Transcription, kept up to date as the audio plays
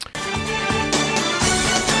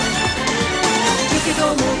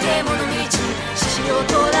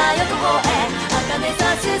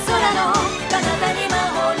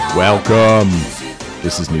Welcome.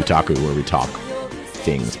 This is New Taku, where we talk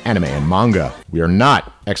things anime and manga. We are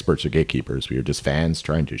not experts or gatekeepers. We are just fans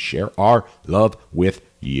trying to share our love with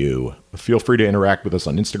you. Feel free to interact with us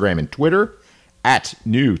on Instagram and Twitter at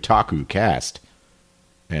New Taku Cast.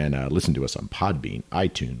 And listen to us on Podbean,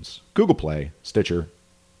 iTunes, Google Play, Stitcher,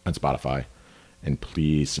 and Spotify. And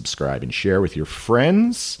please subscribe and share with your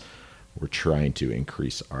friends. We're trying to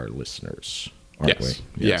increase our listeners, aren't we?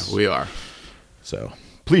 Yes. Yeah, we are. So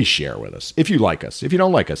please share with us. If you like us. If you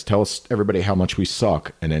don't like us, tell us, everybody, how much we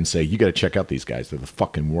suck. And then say, you got to check out these guys. They're the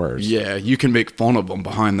fucking worst. Yeah, you can make fun of them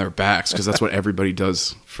behind their backs because that's what everybody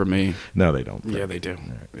does for me. No, they don't. Yeah, they do.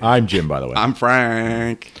 Right. I'm Jim, by the way. I'm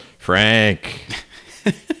Frank.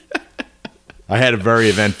 I had a very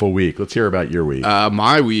eventful week. Let's hear about your week.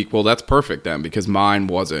 My week, well, that's perfect then because mine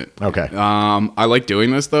wasn't. Okay. I like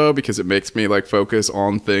doing this though because it makes me like focus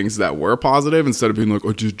on things that were positive instead of being like,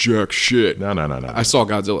 I did jack shit. No. I saw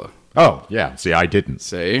Godzilla. Oh, yeah. See, I didn't.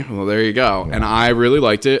 See? Well, there you go. Yeah. And I really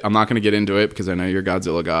liked it. I'm not going to get into it because I know you're a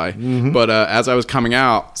Godzilla guy. Mm-hmm. But as I was coming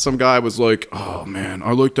out, some guy was like, oh, man,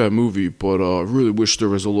 I like that movie, but I really wish there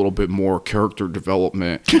was a little bit more character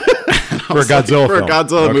development. For a Godzilla film. For a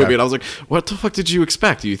Godzilla movie. And I was like, what the fuck did you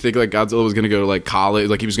expect? Do you think like Godzilla was going to go to like college?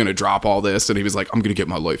 Like he was going to drop all this and he was like, I'm going to get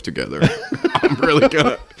my life together. I'm really going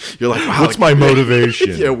to. You're like, wow. What's my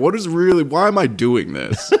motivation? Yeah, why am I doing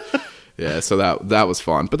this? Yeah, so that was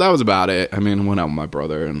fun. But that was about it. I mean, I went out with my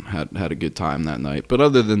brother and had a good time that night. But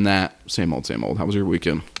other than that, same old, same old. How was your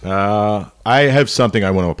weekend? I have something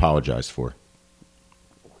I want to apologize for.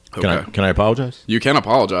 Okay. Can I apologize? You can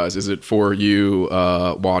apologize. Is it for you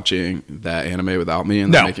watching that anime without me?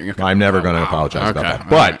 And no, making I'm never going to apologize about that.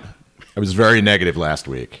 But I was very negative last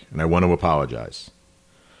week, and I want to apologize.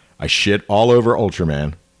 I shit all over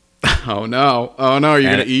Ultraman. Oh, no. Are you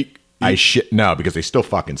going to eat? No, because they still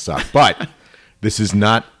fucking suck. But this is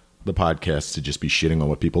not the podcast to just be shitting on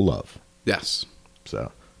what people love. Yes.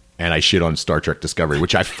 And I shit on Star Trek Discovery,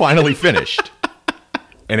 which I finally finished.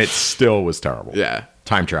 And it still was terrible. Yeah.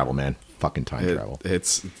 Time travel, man. Fucking time travel.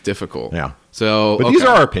 It's difficult. Yeah. But these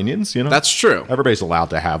are our opinions, you know? That's true. Everybody's allowed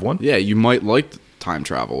to have one. Yeah, you might like time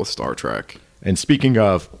travel with Star Trek. And speaking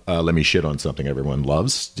of, let me shit on something everyone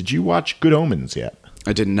loves, did you watch Good Omens yet?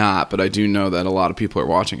 I did not, but I do know that a lot of people are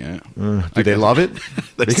watching it. Do they love it?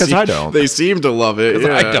 Because I don't. They seem to love it.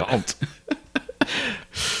 Yeah. I don't.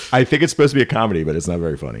 I think it's supposed to be a comedy, but it's not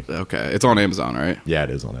very funny. Okay. It's on Amazon, right? Yeah, it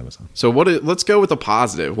is on Amazon. So let's go with the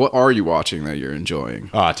positive. What are you watching that you're enjoying?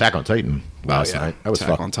 Attack on Titan last night.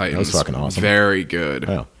 Attack on Titan. That was fucking awesome. Very good.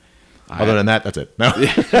 Yeah. Other than that, that's it. No.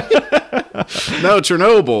 No,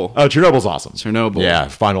 Chernobyl. Oh, Chernobyl's awesome. Chernobyl. Yeah,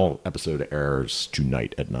 final episode airs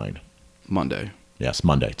tonight at 9. Monday. Yes,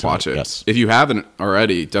 Monday. Tonight. Watch it. Yes. If you haven't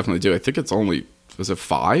already, definitely do. I think it's only, was it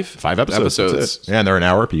 5? 5 episodes. Yeah, and they're an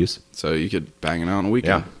hour apiece. So you could bang it out in a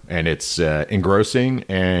weekend. Yeah, and it's engrossing,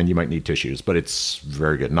 and you might need tissues, but it's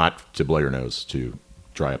very good. Not to blow your nose, to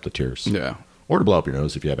dry up the tears. Yeah. Or to blow up your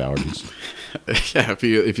nose if you have allergies. Yeah,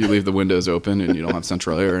 if you leave the windows open and you don't have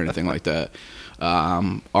central air or anything like that.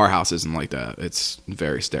 Our house isn't like that. It's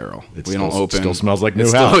very sterile. Still smells like new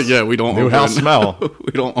house. Yeah, we don't new house smell.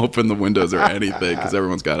 We don't open the windows or anything because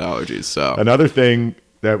everyone's got allergies. So another thing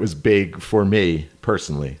that was big for me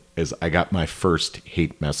personally is I got my first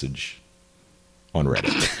hate message on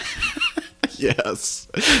Reddit. Yes,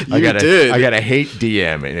 I got a hate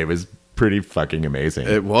DM, and it was pretty fucking amazing.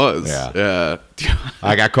 It was. Yeah.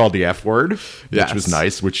 I got called the F word, which was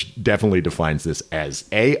nice, which definitely defines this as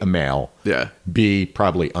A, male, B,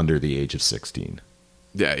 probably under the age of 16.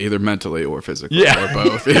 Yeah, either mentally or physically or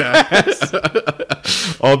both. Yeah.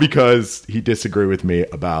 All because he disagreed with me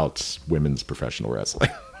about women's professional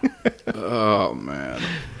wrestling. Oh, man.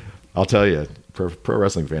 I'll tell you, pro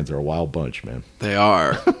wrestling fans are a wild bunch, man. They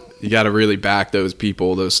are. You got to really back those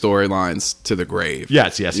people, those storylines to the grave.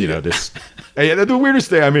 Yes. You know, this. Hey, the weirdest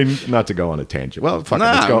thing, I mean, not to go on a tangent. Well, fuck it,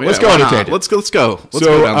 let's go on a tangent. Let's go. Let's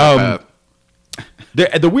go down that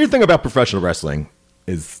path. The weird thing about professional wrestling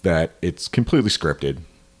is that it's completely scripted.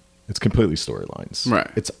 It's completely storylines.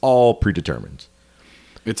 Right. It's all predetermined.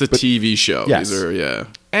 It's a TV show. Yes.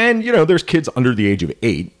 And, you know, there's kids under the age of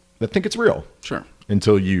 8 that think it's real. Sure.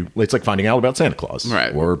 Until it's like finding out about Santa Claus.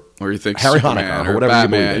 Right. Or you think Harry Superman Hanukkah or whatever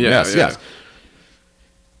Batman. you believe in. Yes.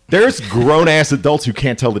 There's grown-ass adults who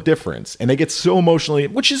can't tell the difference. And they get so emotionally,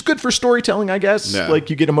 which is good for storytelling, I guess. Yeah. Like,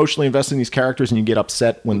 you get emotionally invested in these characters and you get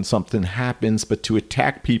upset when something happens. But to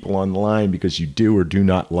attack people online because you do or do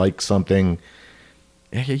not like something,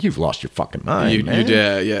 You've lost your fucking mind, You man.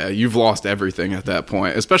 did, yeah. You've lost everything at that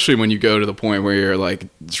point, especially when you go to the point where you're like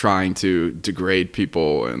trying to degrade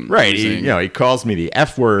people and Right. He calls me the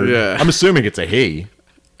F word. Yeah. I'm assuming it's a he.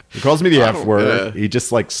 He calls me the F word. Yeah. He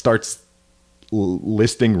just like starts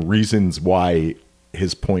listing reasons why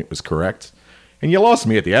his point was correct. And you lost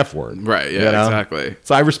me at the F word. Right, yeah, exactly.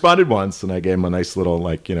 So I responded once and I gave him a nice little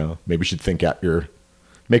like, maybe you should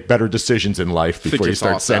make better decisions in life before you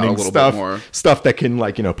start sending stuff that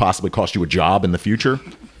can possibly cost you a job in the future.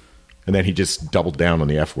 And then he just doubled down on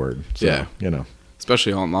the F word. So, yeah.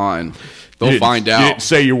 Especially online. They'll find out. You didn't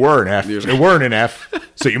say you were an F. You weren't an F,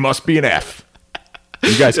 so you must be an F.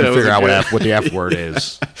 You guys can figure out what the F word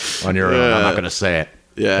is on your own. I'm not going to say it.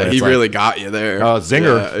 Yeah, he really got you there. Oh,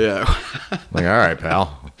 zinger. Yeah. Like, all right,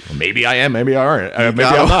 pal. Well, maybe I am. Maybe I aren't. Maybe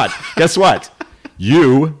I'm not. Guess what?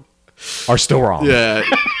 You are still wrong. Yeah,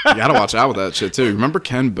 you gotta watch out with that shit too. Remember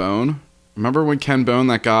Ken Bone? Remember when Ken Bone,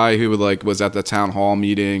 that guy who was at the town hall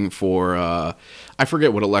meeting for I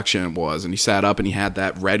forget what election it was, and he sat up and he had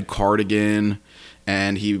that red cardigan,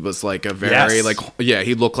 and he was like a very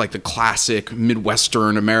he looked like the classic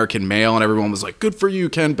Midwestern American male, and everyone was like, "Good for you,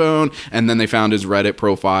 Ken Bone." And then they found his Reddit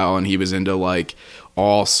profile, and he was into like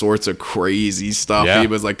all sorts of crazy stuff he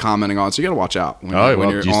was like commenting on. So you got to watch out when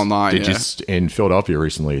you're online. In Philadelphia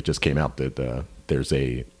recently, it just came out that there's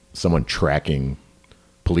someone tracking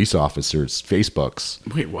police officers' Facebooks.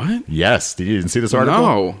 Wait, what? Yes. You didn't see this article?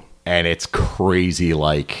 No. And it's crazy,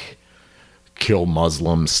 like kill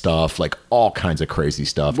Muslim stuff, like all kinds of crazy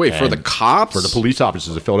stuff. Wait, for the cops? For the police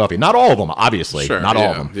officers of Philadelphia. Not all of them, obviously. Sure, not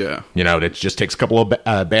all of them. Yeah. It just takes a couple of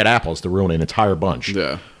bad apples to ruin an entire bunch.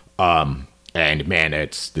 Yeah. And man,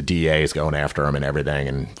 it's the DA is going after him and everything.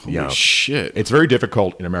 And Holy shit. It's very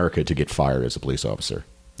difficult in America to get fired as a police officer.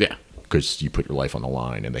 Yeah. Because you put your life on the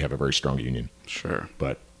line, and they have a very strong union. Sure.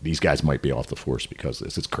 But these guys might be off the force because of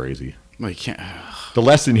this. It's crazy. Well, you can't. The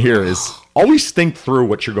lesson here is always think through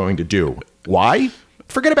what you're going to do. Why?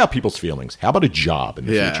 Forget about people's feelings. How about a job in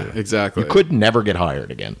the future? Yeah, exactly. You could never get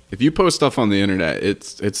hired again. If you post stuff on the internet,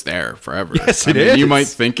 it's there forever. Yes, it is. You might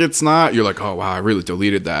think it's not. You're like, oh, wow, I really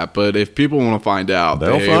deleted that. But if people want to find out,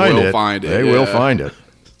 they will find it. They will find it.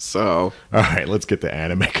 So. All right, let's get to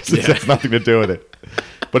anime because it has nothing to do with it.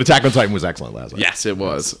 But Attack on Titan was excellent last night. Yes, it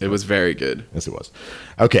was. It was very good. Yes, it was.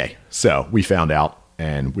 Okay, so we found out,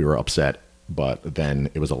 and we were upset, but then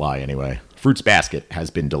it was a lie anyway. Fruits Basket has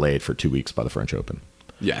been delayed for 2 weeks by the French Open.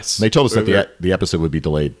 Yes. And they told us that the episode would be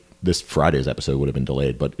delayed. This Friday's episode would have been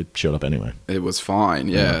delayed, but it showed up anyway. It was fine,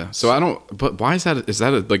 yeah. So I don't. But why is that? Is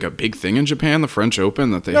that like a big thing in Japan? The French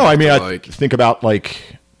Open that they? No, I mean, I think about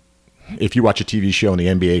like if you watch a TV show and the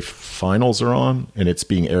NBA finals are on and it's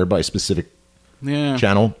being aired by a specific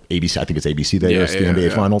channel, ABC. I think it's ABC that airs the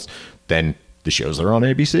NBA finals. Then the shows that are on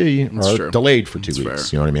ABC are delayed for 2 weeks.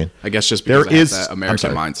 Fair. You know what I mean? I guess just because there is that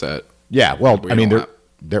American mindset. Yeah. Well, I mean,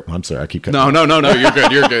 I'm sorry, I keep cutting. No.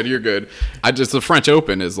 You're good. The French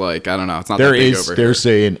Open is like, I don't know. It's not that big over here. There's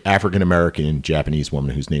an African American Japanese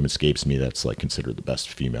woman whose name escapes me that's like considered the best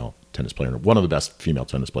female tennis player, one of the best female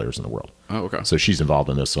tennis players in the world. Oh, okay. So she's involved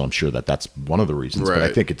in this. So I'm sure that's one of the reasons. Right. But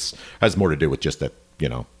I think it has more to do with just that.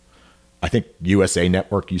 I think USA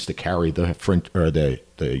Network used to carry the French or the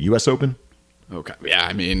US Open. Okay. Yeah.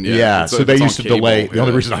 I mean. Yeah. So they used to delay. The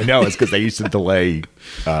only reason I know is because they used to delay.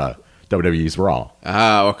 WWE's Raw.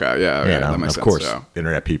 Ah, okay, yeah, that makes sense. Of course,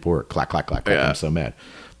 internet people were clack. I'm so mad.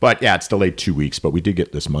 But yeah, it's delayed 2 weeks, but we did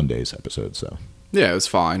get this Monday's episode, so. Yeah, it was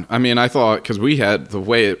fine. I mean, I thought, because we had, the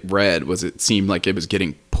way it read was it seemed like it was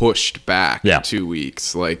getting pushed back 2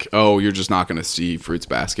 weeks. Like, oh, you're just not going to see Fruits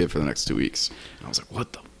Basket for the next 2 weeks. And I was like,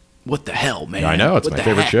 what the hell, man? Yeah, I know, it's my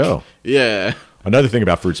favorite show. Yeah. Another thing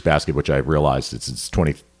about Fruits Basket, which I realized, it's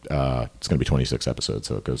 20... it's going to be 26 episodes,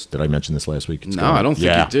 so it goes. Did I mention this last week? I don't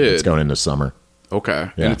think you did. It's going in this summer. Okay,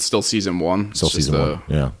 and it's still season 1. Still season 1.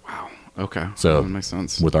 Yeah. Wow. Okay. So that makes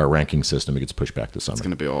sense. With our ranking system, it gets pushed back to summer. It's going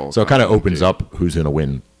to be all. So it kind of opens up who's going to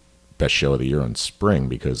win best show of the year in spring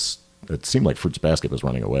because it seemed like Fruits Basket was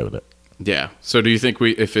running away with it. Yeah. So do you think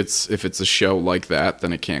if it's a show like that,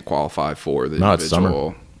 then it can't qualify for the individual? It's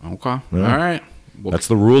summer. Okay. Yeah. All right. Well, that's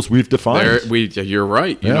the rules we've defined. You're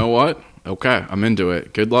right. You know what? Okay, I'm into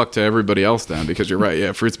it. Good luck to everybody else then, because you're right.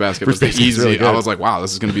 Yeah, Fruits Basket was easy. Really I was like, wow,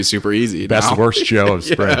 this is going to be super easy. Best worst show of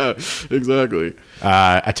spring. Yeah, exactly.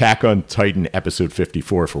 Attack on Titan episode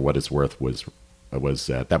 54, for what it's worth, was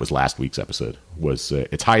that was last week's episode. Was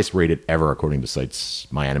its highest rated ever according to sites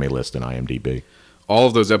My Anime List and IMDb. All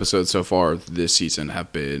of those episodes so far this season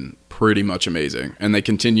have been pretty much amazing, and they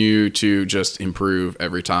continue to just improve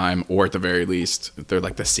every time, or at the very least, they're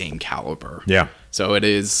like the same caliber. Yeah. So it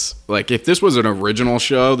is like if this was an original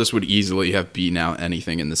show, this would easily have beaten out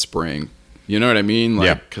anything in the spring. You know what I mean? Like,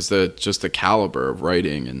 Yeah. because just the caliber of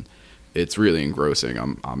writing, and it's really engrossing.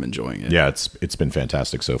 I'm enjoying it. Yeah, it's been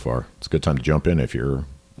fantastic so far. It's a good time to jump in if you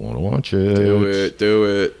want to watch it. Do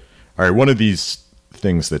it. All right, one of these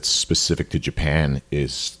things that's specific to Japan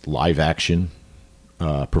is live action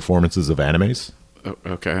performances of animes.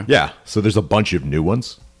 Okay. Yeah, so there's a bunch of new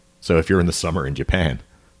ones. So if you're in the summer in Japan,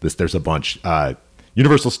 there's a bunch.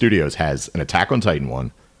 Universal Studios has an Attack on Titan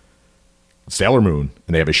one, Sailor Moon,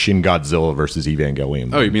 and they have a Shin Godzilla versus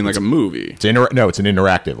Evangelion. Oh, you mean like a movie? It's no, it's an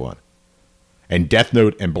interactive one. And Death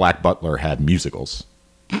Note and Black Butler had musicals.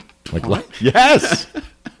 Yes.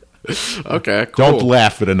 Okay, cool. Don't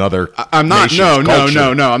laugh at another. I'm not. No.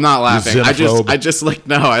 I'm not laughing. Xenophobe. I just like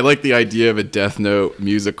no. I like the idea of a Death Note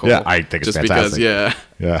musical. Yeah, I think it's just fantastic. because.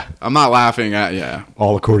 Yeah. I'm not laughing at. Yeah.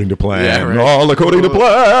 All according to plan. Yeah, right. All according to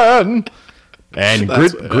plan. And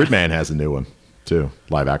That's- Gridman has a new one too,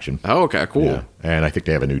 live action. Oh, okay, cool. Yeah. And I think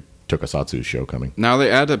they have a new Tokusatsu show coming. Now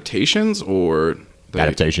they adaptations or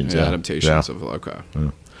Adaptations, yeah. adaptations Yeah. of okay.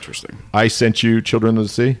 Interesting. I sent you Children of the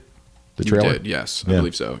Sea, the You trailer. did, yes, I Yeah.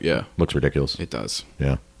 believe so. Yeah, Looks ridiculous. it does.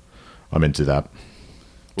 Yeah, I'm into that.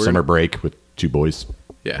 We're Summer gonna- break with two boys.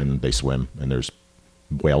 Yeah. And they swim, and there's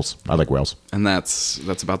whales. I like whales. And that's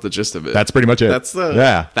about the gist of it. That's pretty much it. That's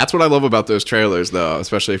what I love about those trailers, though,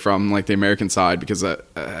 especially from like the American side, because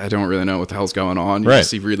I don't really know what the hell's going on. You Right. just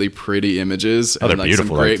see really pretty images Oh, and they're like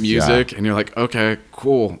beautiful. some great Like, yeah. music, and you're like, okay,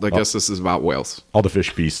 cool. I guess this is about whales. All the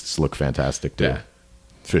fish beasts look fantastic too. Yeah.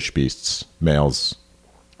 Fish beasts, males,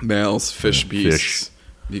 Males, fish beasts.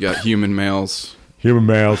 You got human males. human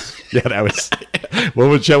males. Yeah, that was.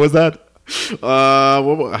 What show was that? I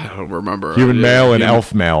don't remember. Human Yeah, male and human-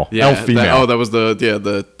 elf male. Yeah, Elf female. that was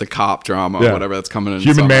the cop drama, Yeah. or whatever that's coming in.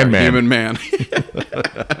 Human summer. man. Human man.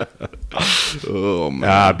 Oh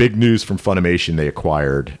man. Big news from Funimation. They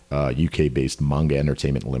acquired UK-based Manga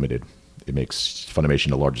Entertainment Limited. It makes Funimation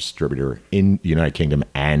the largest distributor in the United Kingdom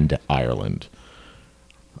and Ireland.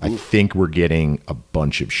 I think we're getting a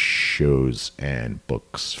bunch of shows and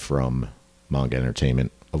books from Manga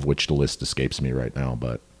Entertainment, of which the list escapes me right now,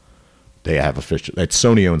 but they have official.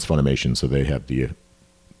 Sony owns Funimation, so they have the.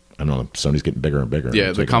 I don't know. Sony's getting bigger and bigger. Yeah,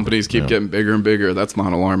 It's the like- companies keep yeah. getting bigger and bigger. That's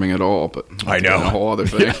not alarming at all, but I know. that's a whole other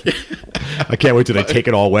thing. I can't wait till they take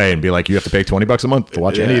it all away and be like, you have to pay $20 a month to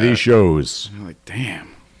watch any of Yeah. these shows. You're like, damn.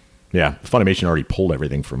 Yeah, Funimation already pulled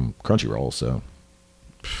everything from Crunchyroll, so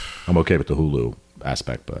I'm okay with the Hulu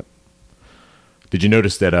aspect. But did you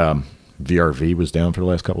notice that VRV was down for the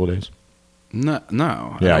last couple of days? No.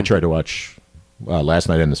 Yeah, I don't- tried to watch last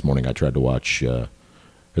night and this morning. I tried to watch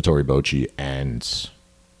Hitori Bochi and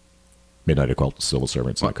Midnight Occult Civil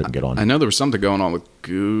Servants, and I couldn't get on. I know there was something going on with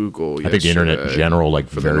Google. I think the internet in general, like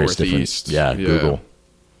for the various different, Northeast. yeah, Yeah. Google.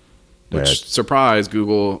 Which, surprise,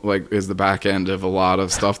 Google like is the back end of a lot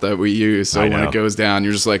of stuff that we use. So I when know. it goes down,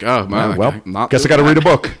 you're just like, oh, man, Well, I'm not guess I doing got to read a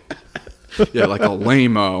that. book. Yeah, like a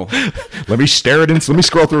lame-o. Let me stare at it. Let me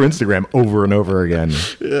scroll through Instagram over and over again.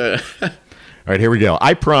 Yeah. All right, here we go.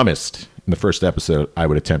 I promised in the first episode I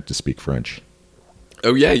would attempt to speak French.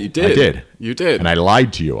 Oh, yeah, you did. I did. You did. And I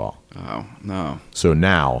lied to you all. Oh, no. So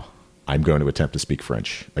now I'm going to attempt to speak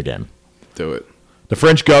French again. Do it. The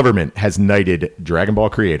French government has knighted Dragon Ball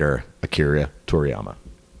creator Akira Toriyama.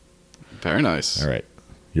 Very nice. All right.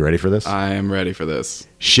 You ready for this? I am ready for this.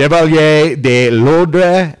 Chevalier de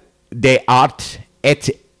l'Ordre des Arts et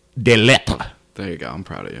des Lettres. There you go. I'm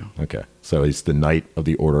proud of you. Okay. So he's the Knight of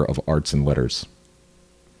the Order of Arts and Letters.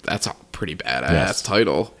 That's a pretty badass Yes.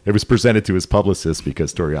 title. It was presented to his publicist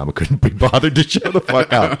because Toriyama couldn't be bothered to show the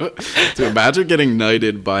fuck up. To imagine getting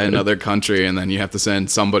knighted by another country and then you have to send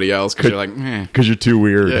somebody else because you're like, Because you're too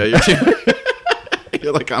weird. yeah,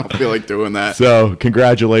 you're like, I don't feel like doing that. So,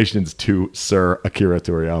 congratulations to Sir Akira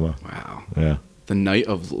Toriyama. Wow. Yeah. The Knight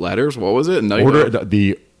of Letters? What was it? Knight Order of...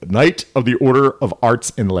 the Knight of the Order of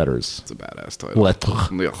Arts and Letters. It's a badass title. Lettres.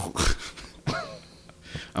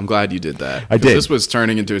 I'm glad you did that. I 'Cause did. This was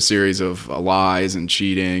turning into a series of lies and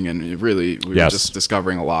cheating, and we were Yes. just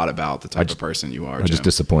discovering a lot about the type of person you are. I just Jim.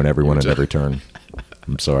 disappoint everyone at every turn.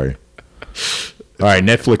 I'm sorry. All right,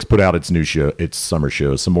 Netflix put out its new show, its summer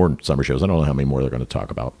shows, some more summer shows. I don't know how many more they're going to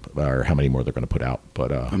talk about or how many more they're going to put out,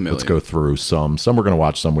 but million. let's go through some. Some we're going to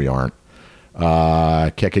watch, some we aren't.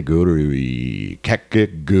 Kekigurui.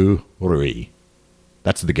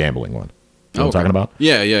 That's the gambling one. You know what I'm talking about?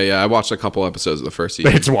 Yeah. I watched a couple episodes of the first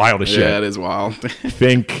season. It's wild as shit. Yeah, it is wild.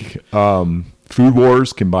 Think Food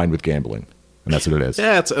Wars combined with gambling. And that's what it is.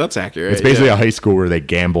 Yeah, that's accurate. It's basically a high school where they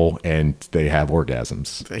gamble and they have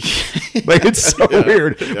orgasms. Like, it's so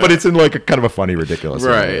weird, but it's in like a kind of a funny, ridiculous way.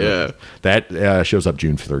 Right, yeah. That shows up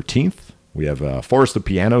June 13th. We have Forest of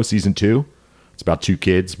Piano, season 2. It's about 2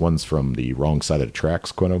 kids. One's from the wrong side of the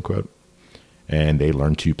tracks, quote unquote. And they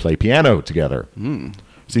learn to play piano together.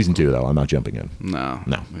 Season 2, though. I'm not jumping in. No.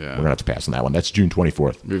 Yeah. We're going to have to pass on that one. That's June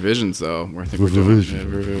 24th. Revisions, though. I think we're doing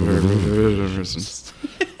revisions.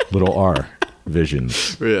 Little R.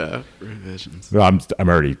 Visions. Yeah, revisions. Well, I'm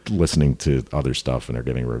already listening to other stuff, and they're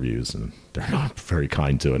giving reviews, and they're not very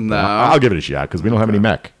kind to it. No. I'll give it a shot, because we don't have any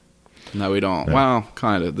mech. No, we don't. Yeah. Well,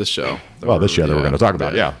 kind of. This show. This show that we're going to talk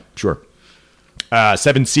about. Yeah, sure.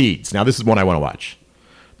 7 Seeds. Now, this is one I want to watch.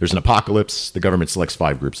 There's an apocalypse. The government selects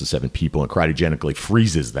 5 groups of 7 people and cryogenically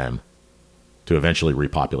freezes them to eventually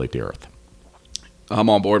repopulate the Earth. I'm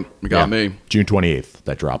on board. You got me. June 28th,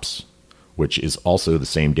 that drops, which is also the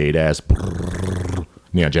same date as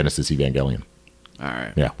Neon Genesis Evangelion. All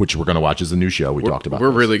right. Yeah, which we're going to watch as a new show. We talked about.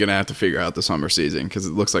 We're really going to have to figure out the summer season because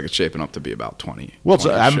it looks like it's shaping up to be about 20. Well,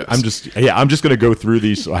 20 I'm just going to go through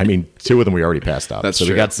these. I mean, 2 of them we already passed out. That's so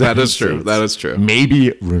true. We got that is true. That is true.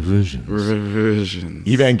 Maybe revisions. Revisions.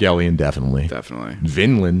 Evangelion, definitely. Definitely.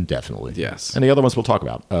 Vinland, definitely. Yes. And the other ones we'll talk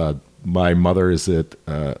about. My mother is an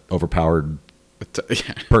overpowered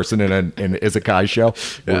person in an Isekai show.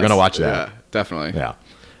 We're going to watch that. Yeah, definitely. Yeah.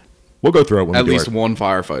 We'll go through it when At we do least one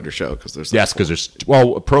firefighter show because there's because there's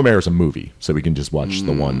Promare is a movie, so we can just watch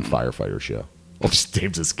the one firefighter show. Well,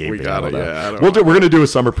 Dave's escaping. We got it. We're going to do a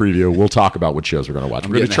summer preview. We'll talk about what shows we're going to watch.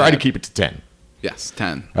 We're going to try to keep it to 10. Yes,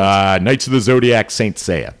 10. Knights of the Zodiac, Saint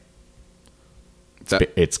Seiya.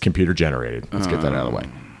 It's computer generated. Let's get that out of the way.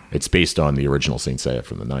 It's based on the original Saint Seiya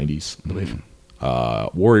from the 90s, I believe.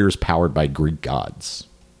 Warriors powered by Greek gods.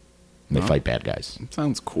 And they fight bad guys. That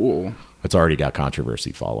sounds cool. It's already got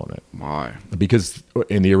controversy following it. Why? Because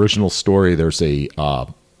in the original story, there's a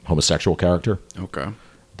homosexual character. Okay.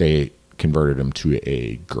 They converted him to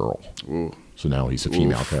a girl. Ooh. So now he's a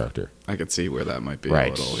female character. I could see where that might be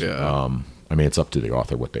Right. a little, yeah. I mean, it's up to the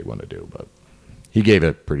author what they want to do, but he gave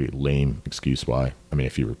a pretty lame excuse why. I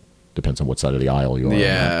mean, depends on what side of the aisle you are.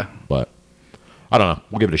 Yeah. But I don't know.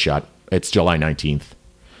 We'll give it a shot. It's July 19th.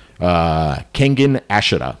 Kengan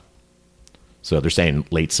Ashura. So they're saying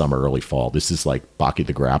late summer, early fall. This is like Baki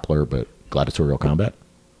the Grappler, but gladiatorial combat.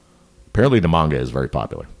 Apparently the manga is very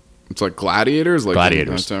popular. It's like gladiators? Like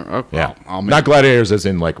Gladiators. Oh, Yeah. I'll Not gladiators as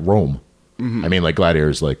in like Rome. I mean like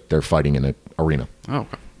gladiators like they're fighting in an arena. Oh,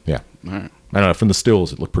 okay. Yeah. All right. I don't know. From the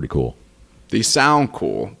stills, it looked pretty cool. These sound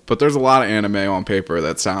cool, but there's a lot of anime on paper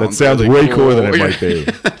that sounds really way cooler than it might be.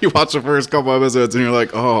 You watch the first couple episodes and you're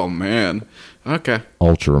like, oh, man. Okay.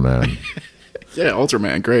 Ultraman. Yeah,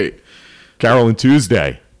 Ultraman, great. Carol and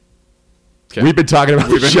Tuesday. Okay. We've been talking about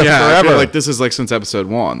this show I forever. feel like this is like since episode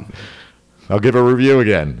 1. I'll give a review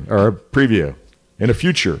again, or a preview. In the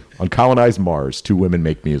future, on colonized Mars, 2 women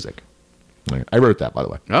make music. I wrote that, by the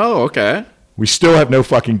way. Oh, okay. We still have no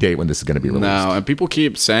fucking date when this is going to be released. No, and people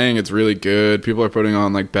keep saying it's really good. People are putting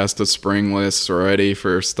on like best of spring lists already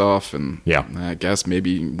for stuff, and yeah, I guess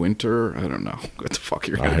maybe winter. I don't know what the fuck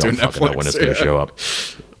you're gonna do. I don't fucking know when it's gonna show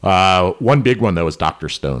up. One big one though is Dr.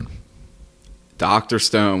 Stone. Dr.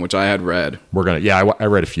 Stone, which I had read. I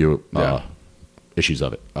read a few issues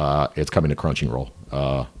of it. It's coming to Crunchyroll.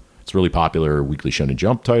 It's a really popular weekly Shonen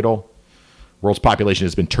Jump title. World's population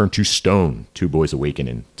has been turned to stone. 2 boys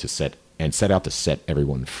awaken set out to set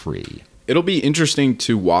everyone free. It'll be interesting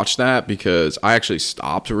to watch that because I actually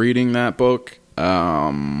stopped reading that book,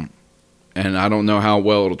 and I don't know how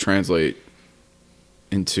well it'll translate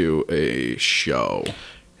into a show.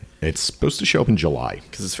 It's supposed to show up in July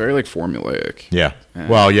because it's very like formulaic. Yeah.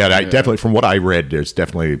 Well, yeah, definitely. From what I read, there's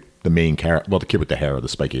definitely the main character. Well, the kid with the hair or the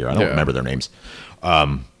spiky hair. I don't remember their names.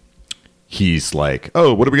 He's like,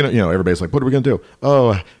 oh, what are we going to, everybody's like, what are we going to do?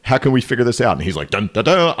 Oh, how can we figure this out? And he's like, dun, dun,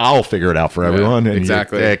 dun, I'll figure it out for everyone. And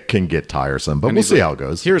exactly. That can get tiresome, but we'll see how it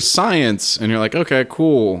goes. Here's science. And you're like, okay,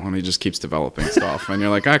 cool. And he just keeps developing stuff. And you're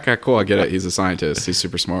like, okay, cool. I get it. He's a scientist. He's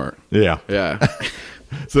super smart. Yeah. Yeah.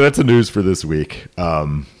 So that's the news for this week.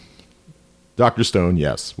 Dr. Stone,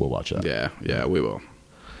 yes, we'll watch that. Yeah, we will.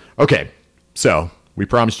 Okay. So we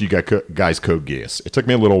promised you guys Code Geass. It took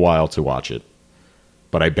me a little while to watch it.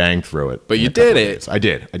 But I banged through it. But you did it. Days. I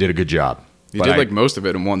did. I did a good job. You did like most of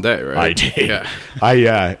it in one day, right? I did.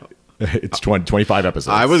 Yeah. It's 25 episodes.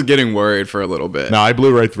 I was getting worried for a little bit. No, I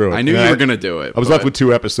blew right through it. I knew you were going to do it. I was left with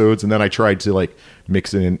 2 episodes, and then I tried to like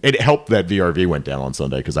mix it in. It helped that VRV went down on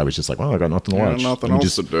Sunday because I was just like, well, I got nothing to watch. Nothing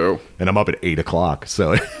else to do. And I'm up at 8 o'clock.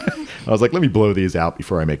 So I was like, let me blow these out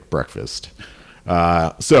before I make breakfast.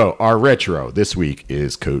 So our retro this week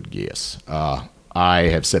is Code Geass. I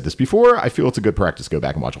have said this before. I feel it's a good practice to go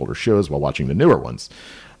back and watch older shows while watching the newer ones.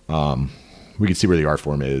 We can see where the art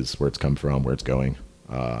form is, where it's come from, where it's going.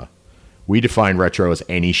 We define retro as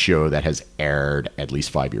any show that has aired at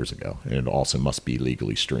least 5 years ago, and it also must be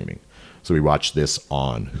legally streaming. So we watched this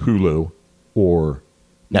on Hulu or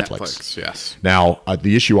Netflix. Yes. Now,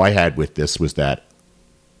 the issue I had with this was that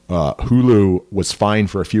Hulu was fine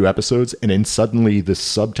for a few episodes, and then suddenly the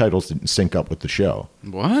subtitles didn't sync up with the show.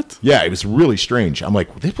 What? Yeah, it was really strange. I'm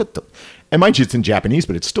like, they put the... And mind you, it's in Japanese,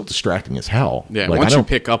 but it's still distracting as hell. Yeah, like, once you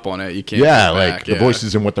pick up on it, you can't. Yeah, go like back. the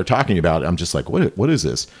voices and what they're talking about. I'm just like, what is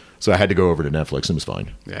this? So I had to go over to Netflix, and it was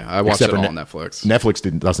fine. Yeah, I watched it all on Netflix.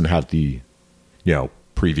 Netflix doesn't have the,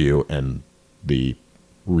 preview and the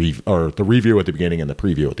review at the beginning and the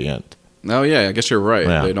preview at the end. Oh yeah, I guess you're right.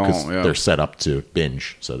 Yeah, they don't. Yeah. They're set up to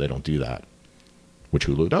binge, so they don't do that, which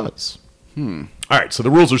Hulu does. All right, so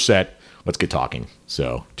the rules are set. Let's get talking.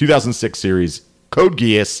 So 2006 series. Code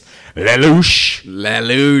Geass, Lelouch.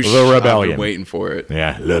 The Rebellion. I've been waiting for it.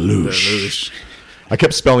 Yeah, Lelouch. I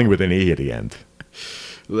kept spelling with an E at the end.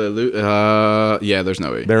 Yeah, there's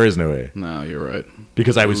no E. There is no E. No, you're right.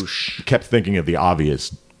 Because I kept thinking of the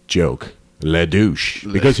obvious joke,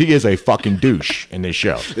 Ledouche. Because he is a fucking douche in this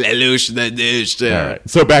show. Lelouch the douche. Yeah. All right.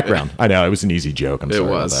 So background. I know, it was an easy joke. I'm sorry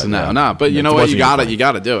about that. No, but you know what? You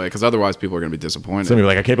gotta do it, because otherwise people are gonna be disappointed. Somebody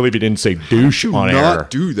like, I can't believe you didn't say douche on air. Not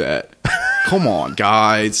do that. Come on,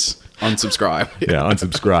 guys. Unsubscribe. Yeah,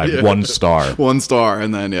 unsubscribe. Yeah. 1 star. 1 star,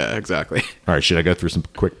 and then, yeah, exactly. All right, should I go through some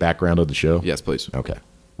quick background of the show? Yes, please. Okay.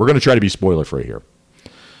 We're going to try to be spoiler-free here.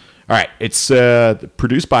 All right, it's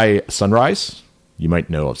produced by Sunrise. You might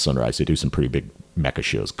know of Sunrise. They do some pretty big mecha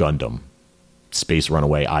shows. Gundam, Space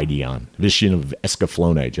Runaway, Ideon, Vision of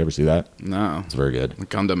Escaflowne. Did you ever see that? No. It's very good.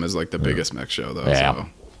 Gundam is like the biggest mech show, though. Yeah. So.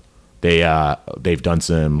 They've done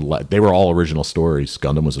some. They were all original stories.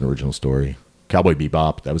 Gundam was an original story. Cowboy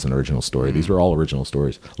Bebop, that was an original story. These were all original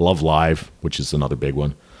stories. Love Live, which is another big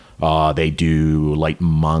one. They do light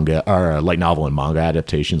novel and manga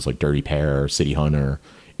adaptations like Dirty Pair, City Hunter,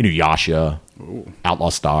 Inuyasha, Outlaw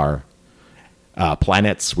Star,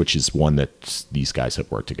 Planets, which is one that these guys have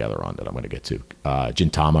worked together on that I'm going to get to.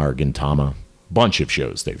 Gintama, bunch of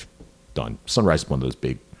shows they've done. Sunrise is one of those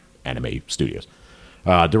big anime studios.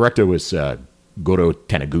 Director was Goro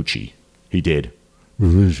Taniguchi. He did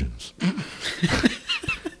Revisions.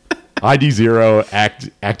 ID Zero,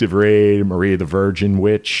 Active Raid, Maria the Virgin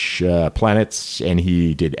Witch, Planets, and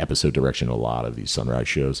he did episode direction on a lot of these Sunrise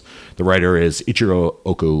shows. The writer is Ichiro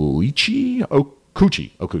Okuchi.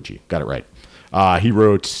 Got it right.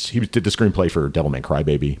 He did the screenplay for Devilman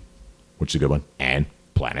Crybaby, which is a good one, and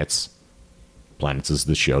Planets. Planets is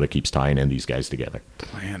the show that keeps tying in these guys together.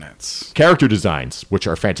 Planets. Character designs, which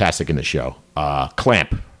are fantastic in the show.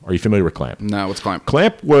 Clamp. Are you familiar with Clamp? No, what's Clamp?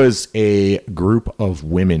 Clamp was a group of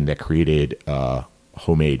women that created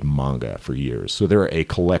homemade manga for years. So they're a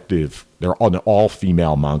collective. They're an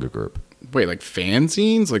all-female manga group. Wait, like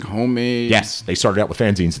fanzines? Like homemade? Yes. They started out with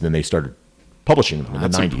fanzines, and then they started publishing them in the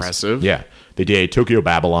 90s. That's impressive. Yeah. They did Tokyo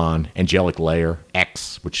Babylon, Angelic Layer,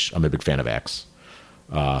 X, which I'm a big fan of X.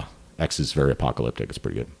 X is very apocalyptic. It's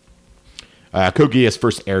pretty good. Code Geass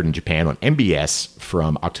first aired in Japan on MBS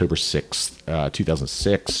from October 6th,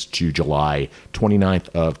 2006 to July 29th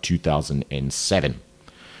of 2007.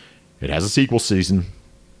 It has a sequel season.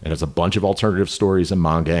 It has a bunch of alternative stories in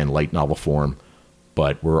manga and light novel form,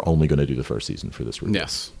 but we're only going to do the first season for this review.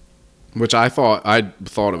 Yes. Which I thought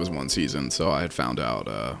it was 1 season, so I had found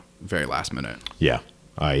out very last minute. Yeah.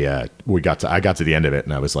 I got to the end of it,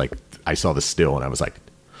 and I was like, I saw the still, and I was like,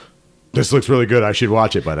 this looks really good. I should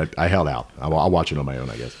watch it, but I held out. I'll watch it on my own,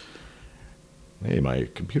 I guess. Hey, my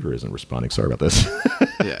computer isn't responding. Sorry about this.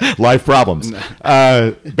 Yeah. Live problems.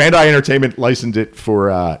 Bandai Entertainment licensed it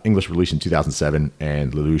for English release in 2007,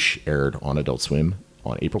 and Lelouch aired on Adult Swim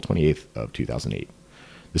on April 28th of 2008.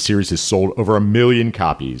 The series has sold over 1 million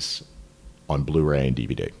copies on Blu-ray and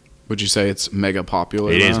DVD. Would you say it's mega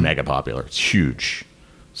popular? It is mega popular. It's huge.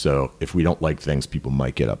 So if we don't like things, people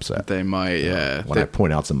might get upset. They might, yeah. When I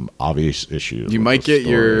point out some obvious issues. You might get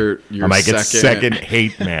your I might get second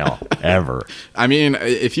hate mail ever. I mean,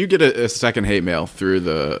 if you get a second hate mail through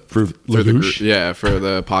the for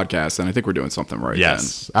the podcast, then I think we're doing something right.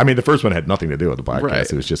 Yes. Then. I mean, the first one had nothing to do with the podcast. Right.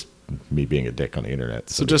 It was just me being a dick on the internet.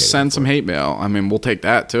 So just send some hate mail. I mean, we'll take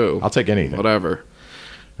that too. I'll take anything. Whatever.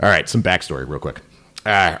 All right, some backstory real quick.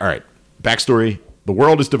 All right, backstory. The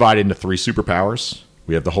world is divided into 3 superpowers.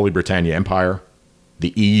 We have the Holy Britannia Empire,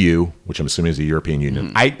 the EU, which I'm assuming is the European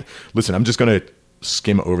Union. I'm just going to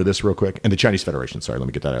skim over this real quick. And the Chinese Federation, sorry, let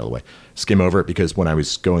me get that out of the way. Skim over it because when I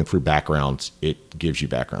was going through backgrounds, it gives you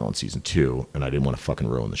background on season 2, and I didn't want to fucking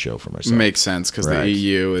ruin the show for myself. Makes sense because the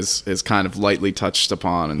EU is kind of lightly touched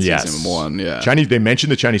upon in season 1. Yeah, They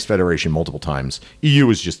mentioned the Chinese Federation multiple times. EU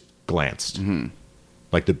is just glanced. Mm-hmm.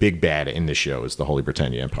 Like the big bad in this show is the Holy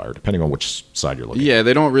Britannia Empire, depending on which side you're looking at. Yeah,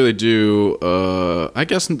 they don't really do, I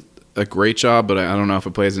guess, a great job, but I don't know if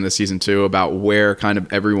it plays into season 2 about where kind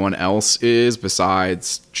of everyone else is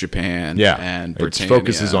besides Japan and Britannia. It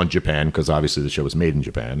focuses on Japan because obviously the show was made in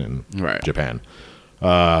Japan and Japan.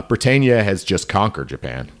 Britannia has just conquered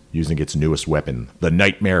Japan using its newest weapon, the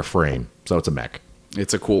Nightmare Frame. So it's a mech.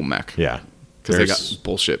 It's a cool mech. Yeah. Because they got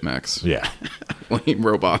bullshit mechs. Yeah. Lame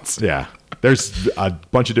robots. Yeah. There's a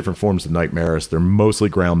bunch of different forms of nightmares. They're mostly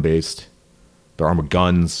ground-based. They're armed with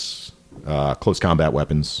guns, close combat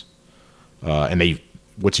weapons. And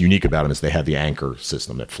what's unique about them is they have the anchor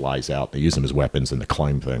system that flies out. They use them as weapons and they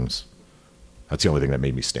climb things. That's the only thing that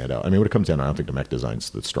made me stand out. I mean, when it comes down, I don't think the mech design's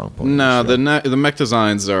the strong point. No, the mech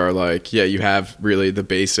designs are like, you have really the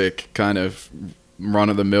basic kind of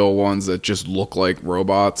run-of-the-mill ones that just look like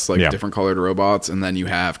robots, like different colored robots, and then you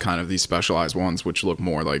have kind of these specialized ones which look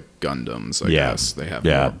more like Gundams, I guess. They have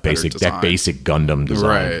basic Gundam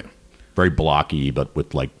design. Right. Very blocky, but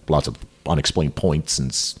with like lots of unexplained points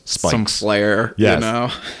and spikes. Some flair, you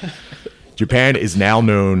know? Japan is now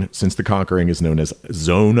known, since the conquering, is known as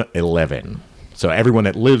Zone 11. So everyone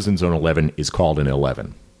that lives in Zone 11 is called an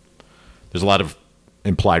 11. There's a lot of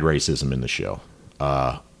implied racism in the show.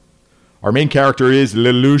 Our main character is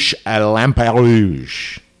Lelouch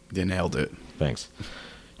Lamperouge. You nailed it. Thanks.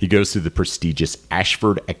 He goes to the prestigious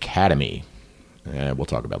Ashford Academy. We'll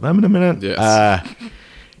talk about them in a minute. Yes.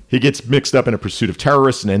 He gets mixed up in a pursuit of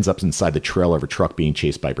terrorists and ends up inside the trailer of a truck being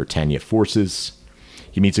chased by Britannia forces.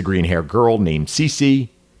 He meets a green-haired girl named Cece,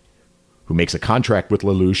 who makes a contract with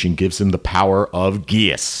Lelouch and gives him the power of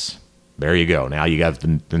Geass. There you go. Now you have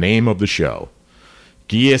the name of the show.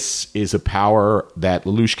 Geass is a power that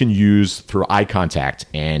Lelouch can use through eye contact,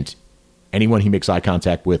 and anyone he makes eye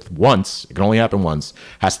contact with once, it can only happen once,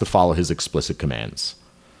 has to follow his explicit commands.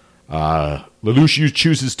 Lelouch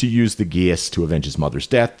chooses to use the Geass to avenge his mother's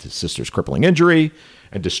death, his sister's crippling injury,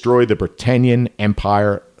 and destroy the Britannian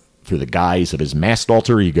Empire through the guise of his masked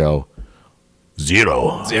alter ego,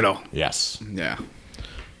 Zero. Yes. Yeah.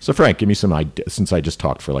 So, Frank, give me some ideas. Since I just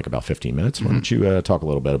talked for like about 15 minutes, why don't you talk a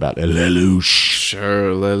little bit about Lelouch?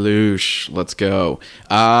 Sure, Lelouch. Let's go.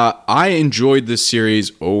 I enjoyed this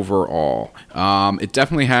series overall. It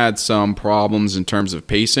definitely had some problems in terms of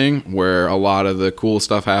pacing, where a lot of the cool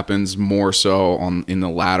stuff happens more so in the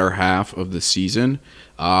latter half of the season.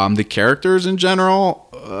 The characters in general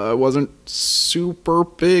wasn't super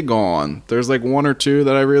big on. There's like one or two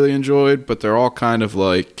that I really enjoyed, but they're all kind of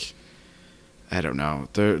like, I don't know.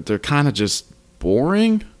 They're kind of just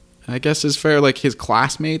boring, I guess is fair. Like his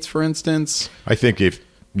classmates, for instance. I think the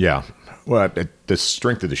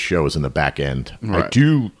strength of the show is in the back end. Right.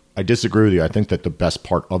 I disagree with you. I think that the best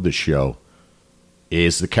part of the show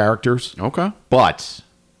is the characters. Okay. But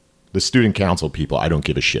the student council people, I don't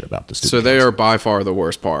give a shit about the student council. So they are by far the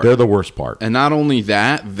worst part. They're the worst part. And not only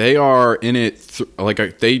that, they are in it,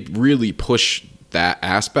 they really push that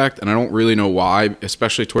aspect, and I don't really know why,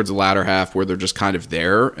 especially towards the latter half where they're just kind of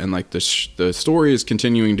there, and like the story is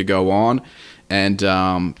continuing to go on, and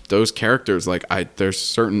those characters, like there's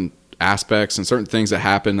certain aspects and certain things that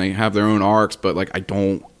happen, they have their own arcs, but like I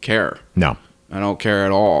don't care. No, I don't care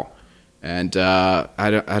at all, and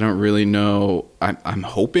I don't really know. I'm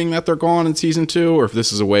hoping that they're gone in season 2, or if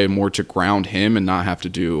this is a way more to ground him and not have to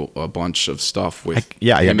do a bunch of stuff with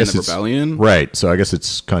him in the rebellion. Right. So I guess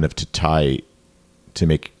it's kind of to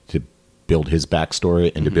build his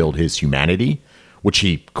backstory and to build his humanity, which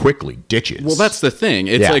he quickly ditches. Well, that's the thing.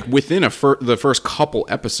 It's like within the first couple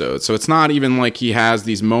episodes. So it's not even like he has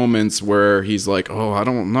these moments where he's like, oh, I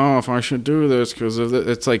don't know if I should do this because of it.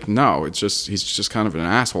 It's like, no, he's just kind of an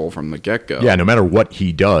asshole from the get-go. Yeah, no matter what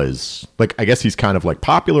he does. Like, I guess he's kind of like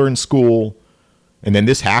popular in school, and then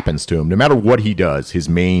this happens to him. No matter what he does, his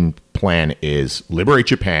main plan is liberate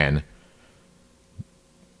Japan,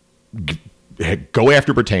 go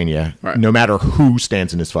after Britannia, no matter who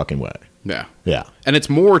stands in his fucking way. Yeah. Yeah. And it's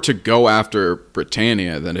more to go after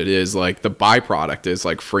Britannia than it is like the byproduct is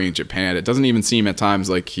like freeing Japan. It doesn't even seem at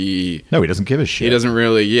times like he doesn't give a shit. He doesn't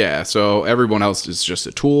really, so everyone else is just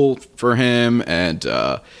a tool for him, and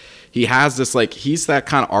he has this like, he's that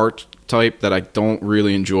kind of archetype that I don't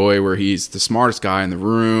really enjoy, where he's the smartest guy in the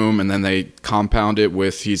room, and then they compound it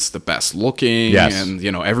with he's the best looking, and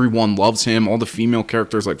everyone loves him. All the female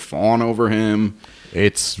characters like fawn over him.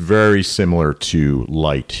 It's very similar to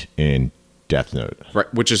Light in Death Note.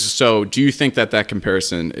 Right, which is so. Do you think that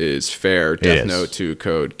comparison is fair? Death is. Note to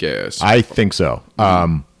Code Geass. I think so.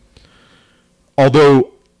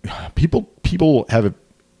 Although people have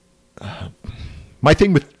my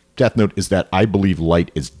thing with Death Note is that I believe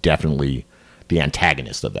Light is definitely the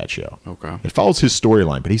antagonist of that show. Okay. It follows his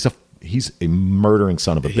storyline, but he's a murdering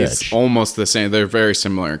son of a bitch. He's almost the same. They're very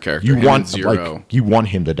similar in character. You Him want and Zero. like you want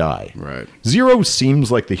him to die. Right. Zero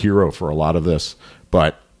seems like the hero for a lot of this,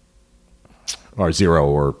 or Zero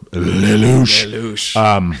or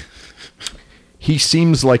Lelouch. He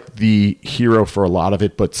seems like the hero for a lot of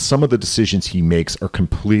it, but some of the decisions he makes are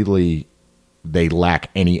completely, they lack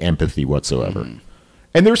any empathy whatsoever. Mm-hmm.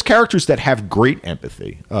 And there's characters that have great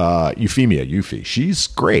empathy. Yuffie, she's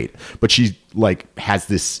great, but she like has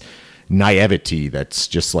this naivety that's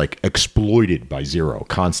just like exploited by Zero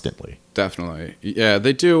constantly. Definitely. Yeah,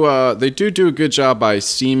 they do a good job by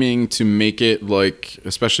seeming to make it like,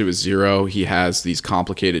 especially with Zero, he has these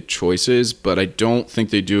complicated choices, but I don't think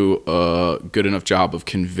they do a good enough job of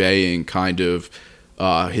conveying kind of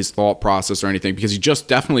his thought process or anything, because he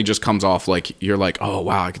definitely comes off like you're like, oh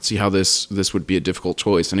wow, I could see how this would be a difficult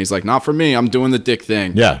choice, and he's like, not for me, I'm doing the dick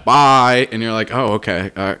thing. Yeah. Bye. And you're like, oh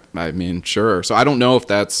okay, I mean, sure. So I don't know if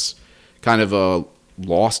that's kind of a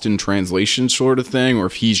lost in translation sort of thing, or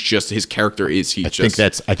if he's just his character is I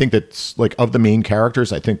think that's like, of the main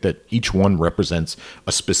characters, I think that each one represents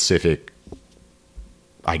a specific,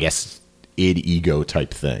 I guess, ego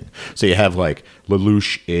type thing. So you have like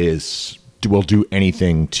Lelouch will do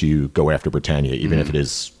anything to go after Britannia, even if it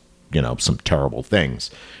is, some terrible things.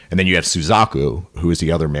 And then you have Suzaku, who is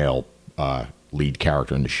the other male lead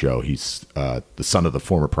character in the show. He's the son of the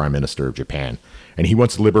former prime minister of Japan, and he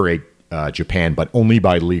wants to liberate Japan, but only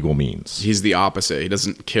by legal means. He's the opposite. He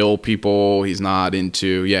doesn't kill people. He's not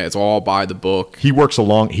into, it's all by the book. He works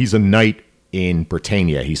along. He's a knight in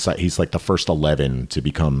Britannia. He's like the first 11 to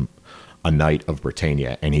become a knight of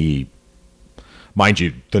Britannia, and he, mind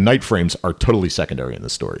you, the knight frames are totally secondary in the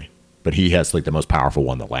story, but he has like the most powerful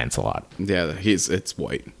one, the Lancelot. Yeah, it's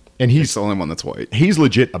white. And he's the only one that's white. He's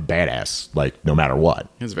legit a badass, like, no matter what.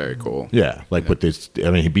 He's very cool. Yeah, like, with this,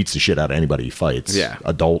 I mean, he beats the shit out of anybody he fights. Yeah.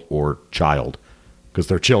 Adult or child. Because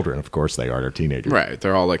they're children, of course they are. They're teenagers. Right,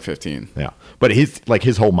 they're all like 15. Yeah. But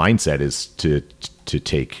his whole mindset is to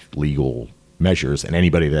take legal measures, and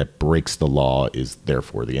anybody that breaks the law is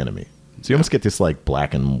therefore the enemy. So you almost get this like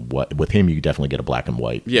black and white. With him, you definitely get a black and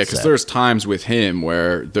white. Yeah, because there's times with him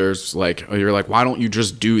where there's like, you're like, why don't you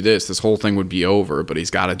just do this? This whole thing would be over. But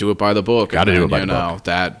he's got to do it by the book. Got to do it by the book.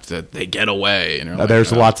 That they get away. And like,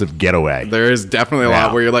 there's lots of getaway. There is definitely a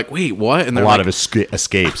lot where you're like, wait, what? And a lot of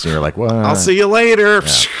escapes, and you're like, well, I'll see you later.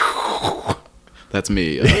 Yeah. That's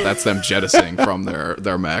me. That's them jettisoning from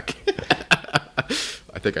their mech.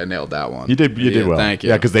 I think I nailed that one. You did well. Thank you.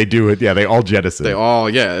 Yeah, because they do it. Yeah, they all jettison.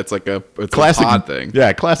 It's like it's classic, a pod thing.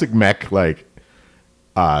 Yeah, classic mech like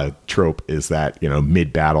trope is that,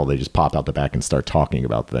 mid battle they just pop out the back and start talking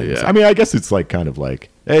about things. Yeah. I mean, I guess it's like kind of like,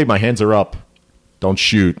 hey, my hands are up, don't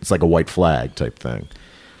shoot. It's like a white flag type thing.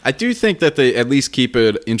 I do think that they at least keep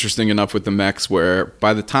it interesting enough with the mechs where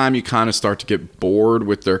by the time you kind of start to get bored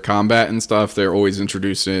with their combat and stuff, they're always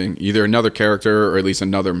introducing either another character or at least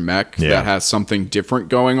another mech that has something different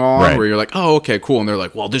going on, where you're like, oh, okay, cool. And they're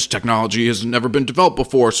like, well, this technology has never been developed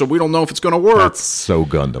before, so we don't know if it's going to work. That's so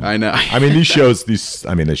Gundam. I know. I mean, this show is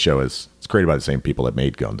it's created by the same people that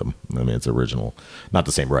made Gundam. I mean, it's original. Not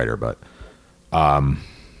the same writer, but all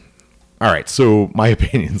right, so my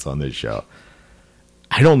opinions on this show.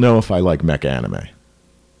 I don't know if I like mecha anime.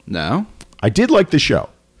 No? I did like the show,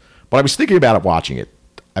 but I was thinking about it watching it.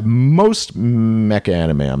 Most mecha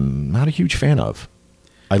anime I'm not a huge fan of.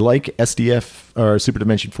 I like SDF, or Super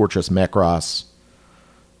Dimension Fortress Macross,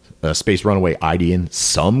 Space Runaway Ideon,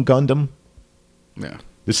 some Gundam. Yeah.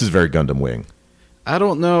 This is very Gundam Wing. I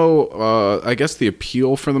don't know. I guess the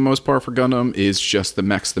appeal for the most part for Gundam is just the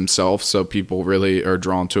mechs themselves. So people really are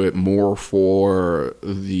drawn to it more for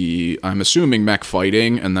I'm assuming, mech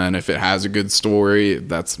fighting. And then if it has a good story,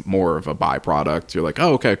 that's more of a byproduct. You're like,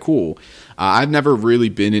 oh, okay, cool. I've never really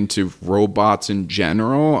been into robots in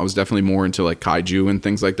general. I was definitely more into like kaiju and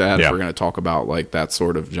things like that. Yeah. If we're going to talk about like that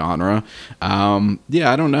sort of genre. I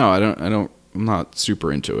don't know. I'm not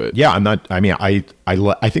super into it. Yeah, I'm not. I mean, I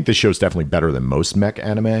think this show's definitely better than most mech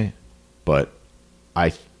anime, but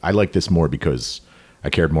I like this more because I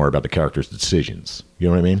cared more about the characters' decisions. You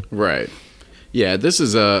know what I mean? Right. Yeah, this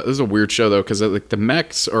is a weird show though, because like the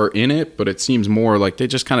mechs are in it, but it seems more like they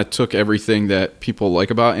just kind of took everything that people like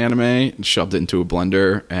about anime and shoved it into a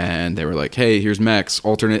blender, and they were like, "Hey, here's mechs,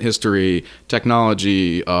 alternate history,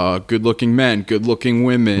 technology, good-looking men, good-looking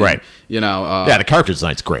women." Right. You know. Yeah, the character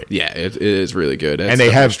design's great. Yeah, it is really good. And they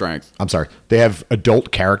have strength. I'm sorry, they have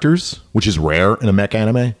adult characters, which is rare in a mech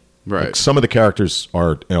anime. Right. Like, some of the characters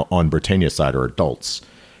are on Britannia's side are adults.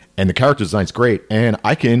 And the character design's great, and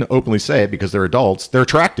I can openly say it because they're adults. They're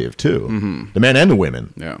attractive too, the men and the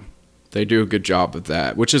women. Yeah, they do a good job of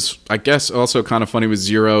that. Which is, I guess, also kind of funny with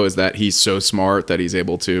Zero is that he's so smart that he's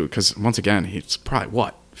able to. Because once again, he's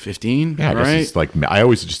probably 15. Yeah, I guess right? it's like I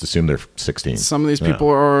always just assume they're 16. Some of these people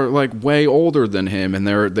are like way older than him, and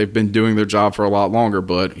they've been doing their job for a lot longer.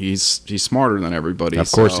 But he's smarter than everybody.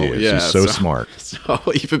 Of course he is. Yeah, he's so smart. So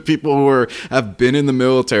even people who have been in the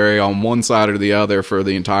military on one side or the other for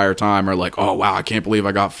the entire time are like, "Oh wow, I can't believe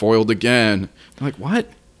I got foiled again." I'm like, what?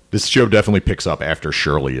 This show definitely picks up after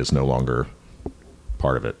Shirley is no longer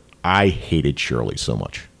part of it. I hated Shirley so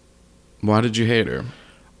much. Why did you hate her?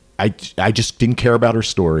 I just didn't care about her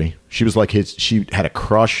story. She was like she had a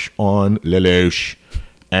crush on Lelouch,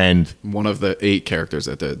 and one of the 8 characters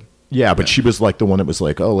that did. Yeah, but she was like the one that was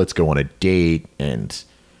like, "Oh, let's go on a date," and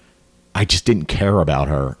I just didn't care about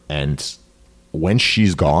her. And when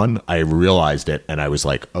she's gone, I realized it, and I was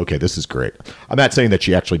like, "Okay, this is great." I'm not saying that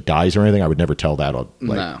she actually dies or anything. I would never tell that.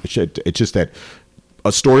 No. It's just that a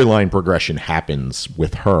storyline progression happens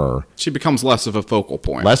with her. She becomes less of a focal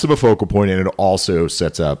point. And it also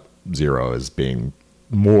sets up Zero as being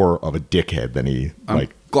more of a dickhead than he ever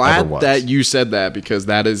Glad was. that you said that, because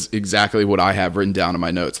that is exactly what I have written down in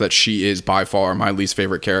my notes, that she is by far my least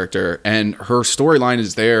favorite character, and her storyline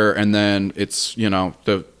is there, and then it's,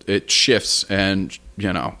 it shifts and,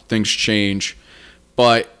 things change.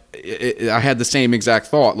 But I had the same exact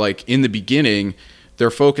thought. Like, in the beginning,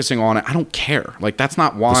 they're focusing on it. I don't care. Like, that's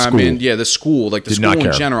not why I'm in. Yeah, the school. Like, the school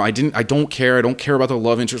in general. I don't care. I don't care about the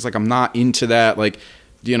love interest. Like, I'm not into that. Like,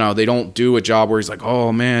 they don't do a job where he's like,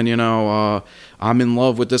 "Oh man, I'm in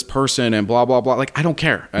love with this person," and blah blah blah. Like, I don't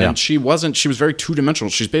care. And she was very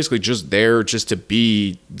two-dimensional. She's basically just there just to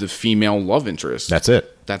be the female love interest. That's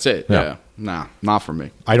it. Yeah. Nah, not for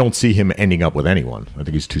me. I don't see him ending up with anyone. I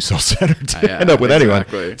think he's too self-centered to end up with anyone.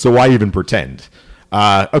 So why even pretend?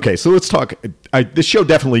 Okay, so let's talk. This show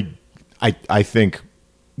definitely, I think,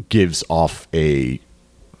 gives off this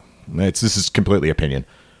is completely opinion,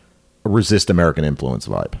 a resist American influence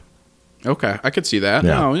vibe. Okay, I could see that.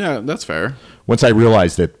 Yeah. No, yeah, that's fair. Once I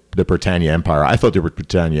realized that the Britannia Empire, I thought the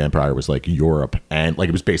Britannia Empire was like Europe, and like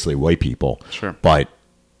it was basically white people. Sure. But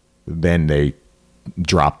then they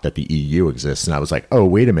dropped that the EU exists, and I was like, oh,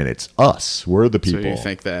 wait a minute, it's us. We're the people. So you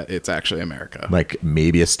think that it's actually America? Like,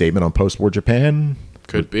 maybe a statement on post-war Japan?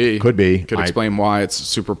 Could be. Could explain why it's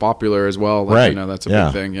super popular as well. Like, right. That's a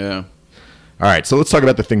big thing, yeah. All right, so let's talk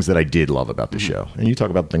about the things that I did love about the show. And you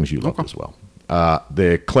talk about the things you loved as well.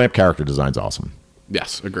 The Clamp character design's awesome.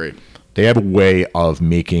 Yes, agreed. They have a way of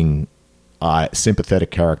making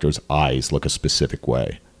sympathetic characters' eyes look a specific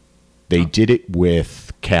way. They did it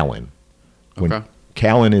with Callan. When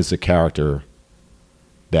Callan is a character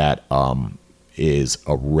that is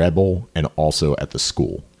a rebel and also at the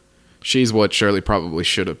school. She's what Shirley probably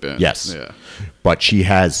should have been. Yes. Yeah. But she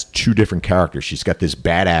has 2 different characters. She's got this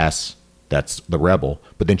badass that's the rebel,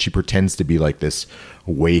 but then she pretends to be like this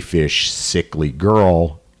wayfish, sickly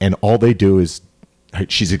girl, and all they do is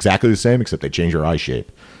she's exactly the same except they change her eye shape.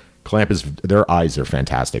 Their eyes are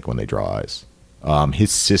fantastic when they draw eyes. His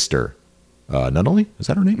sister, Nunnally, is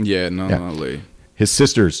that her name? Yeah, Nunnally. Yeah. His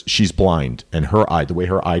sister's, she's blind, and her eye, the way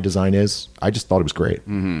her eye design is, I just thought it was great.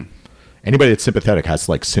 Mm-hmm. Anybody that's sympathetic has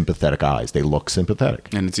like sympathetic eyes. They look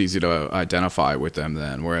sympathetic. And it's easy to identify with them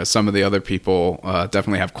then. Whereas some of the other people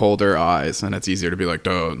definitely have colder eyes, and it's easier to be like,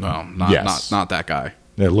 oh, no, not that guy.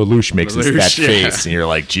 Yeah, Lelouch makes that face, and you're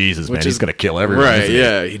like, Jesus, man, he's going to kill everyone. Right,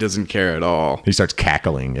 yeah, he doesn't care at all. He starts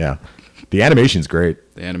cackling, yeah. The animation's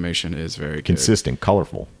great. The animation is very consistent, good.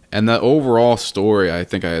 Colorful. And the overall story, I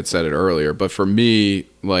think I had said it earlier, but for me,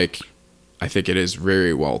 like, I think it is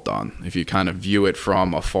very well done. If you kind of view it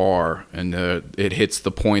from afar, and it hits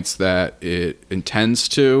the points that it intends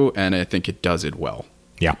to, and I think it does it well.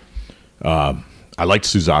 Yeah. I liked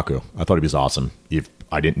Suzaku. I thought he was awesome.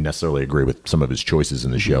 I didn't necessarily agree with some of his choices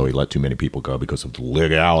in the show. He let too many people go because of the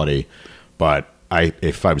legality. But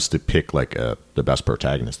if I was to pick like the best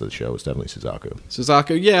protagonist of the show, it's definitely Suzaku.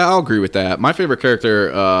 Suzaku, yeah, I'll agree with that. My favorite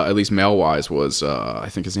character, at least male-wise, was I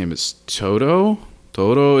think his name is Toto.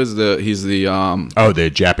 Todo is he's the the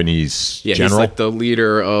Japanese yeah, general. he's like the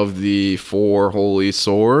leader of the Four Holy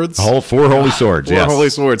Swords. Four Holy Swords. Four yes. Holy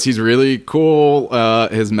Swords. He's really cool.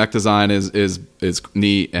 His mech design is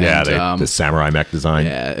neat. And, the samurai mech design.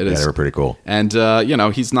 Yeah, it is. They were pretty cool. And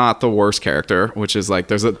he's not the worst character, which is like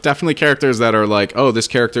there's definitely characters that are like, oh, this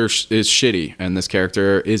character is shitty, and this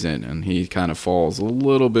character isn't, and he kind of falls a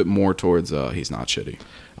little bit more towards he's not shitty.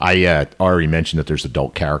 I already mentioned that there's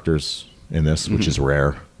adult characters in this, which is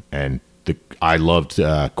rare, and I loved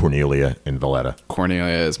Cornelia and Valletta.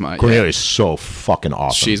 Cornelia is so fucking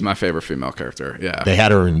awesome. She's my favorite female character. Yeah, they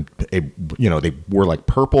had her in they were like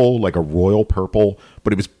purple, like a royal purple,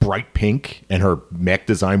 but it was bright pink, and her mech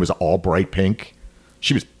design was all bright pink.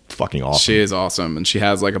 She was fucking awesome. She is awesome, and she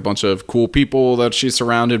has like a bunch of cool people that she's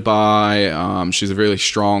surrounded by. She's a really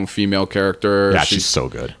strong female character. Yeah, she's so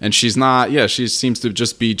good, and she's not. Yeah, she seems to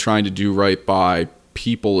just be trying to do right by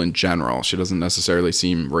people in general. She doesn't necessarily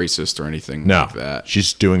seem racist or anything like that.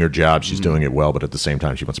 She's doing her job. She's doing it well, but at the same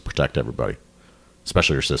time, she wants to protect everybody,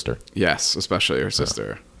 especially her sister. Yes, especially her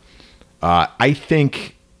sister. I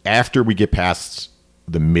think after we get past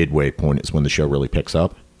the midway point is when the show really picks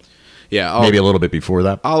up. Yeah, maybe a little bit before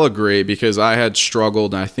that. I'll agree, because I had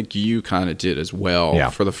struggled, and I think you kind of did as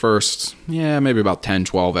well, for the first, maybe about 10,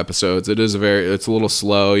 12 episodes. It's a little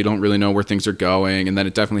slow. You don't really know where things are going, and then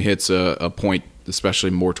it definitely hits a point, especially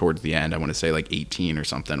more towards the end. I want to say like 18 or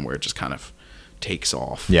something, where it just kind of takes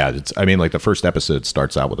off. Yeah, like the first episode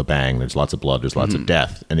starts out with a bang. There's lots of blood. There's lots of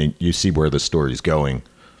death, and then you see where the story's going,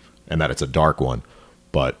 and that it's a dark one.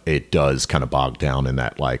 But it does kind of bog down in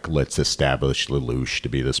that, like, let's establish Lelouch to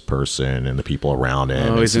be this person and the people around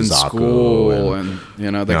him. Oh, he's in school, and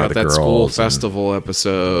they got that school festival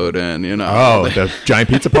episode, and the giant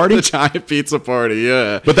pizza party. The giant pizza party,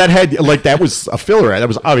 yeah. But that was a filler. That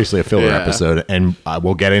was obviously a filler episode, and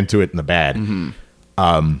we'll get into it in the bad.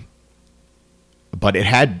 But it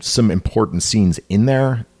had some important scenes in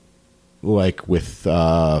there, like with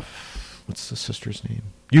what's the sister's name?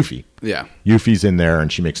 Yuffie. Yeah. Yuffie's in there, and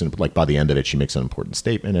she makes by the end of it, she makes an important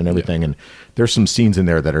statement and everything. Yeah. And there's some scenes in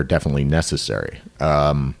there that are definitely necessary.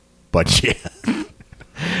 But yeah.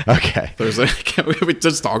 Okay. Can we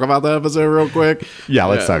just talk about that episode real quick? Yeah,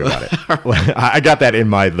 let's talk about it. I got that in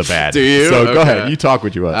the bad. Do you? So go ahead. You talk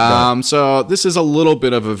what you want. So this is a little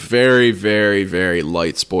bit of a very, very, very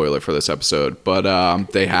light spoiler for this episode. But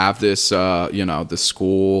they have this, the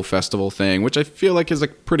school festival thing, which I feel like is a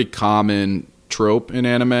pretty common trope in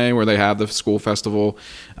anime, where they have the school festival,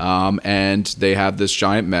 and they have this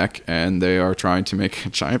giant mech, and they are trying to make a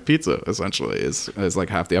giant pizza, essentially, is like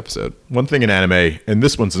half the episode. One thing in anime, and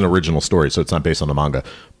this one's an original story, so it's not based on the manga,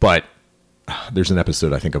 but there's an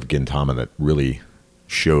episode, I think, of Gintama that really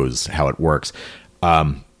shows how it works.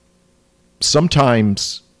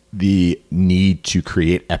 Sometimes the need to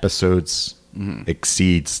create episodes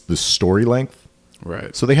exceeds the story length.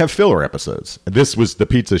 Right. So they have filler episodes. This was the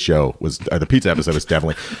pizza show. The pizza episode was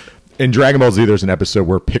definitely in Dragon Ball Z. There's an episode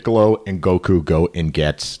where Piccolo and Goku go and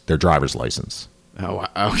get their driver's license. Oh,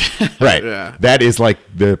 wow. Okay. Right. Yeah. That is like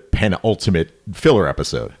the penultimate filler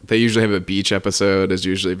episode. They usually have a beach episode. Is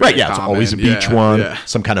usually very right. Yeah. common. It's always a beach one. Yeah.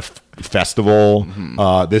 Some kind of festival.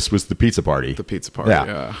 This was the pizza party. The pizza party.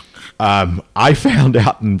 Yeah. I found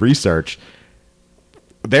out in research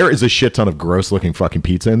there is a shit ton of gross looking fucking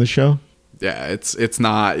pizza in the show. Yeah, it's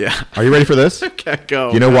not. Yeah. Are you ready for this? Okay,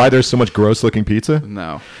 go. You know why there's so much gross looking pizza?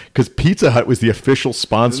 No. Because Pizza Hut was the official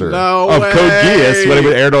sponsor of Code Geass when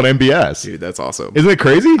it aired on MBS. Dude, that's awesome. Isn't it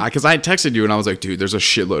crazy? Because I texted you and I was like, dude, there's a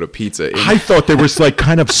shitload of pizza. I thought there was like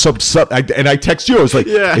kind of and I texted you. I was like,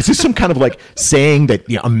 is this some kind of like saying that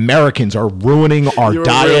Americans are ruining our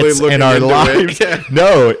diets and our lives? Yeah.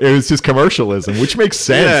 No, it was just commercialism, which makes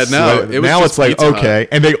sense. Yeah, no. Now it's like, okay.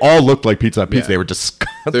 And they all looked like Pizza Hut pizza. They were just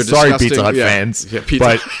sorry, Pizza Hut fans. Yeah,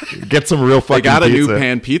 but get some real fucking pizza. They got a new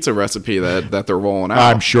pan pizza recipe that they're rolling out.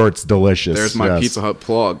 I'm sure it's delicious. There's my Pizza Hut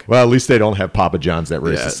plug. Well, at least they don't have Papa John's, that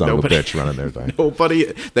racist son of a bitch, running their thing.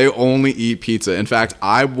 They only eat pizza. In fact,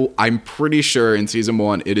 I'm pretty sure in season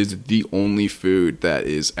 1, it is the only food that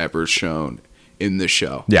is ever shown in the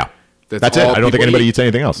show. Yeah. That's it. I don't think anybody eats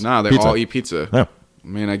anything else. No, they all eat pizza. Yeah. I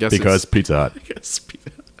mean, I guess because Pizza Hut. I guess Pizza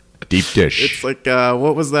Hut. Deep dish. It's like,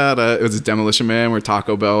 what was that? It was Demolition Man, where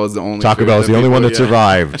Taco Bell is the only one that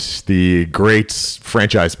survived the great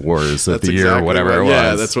franchise wars of the year, whatever it was.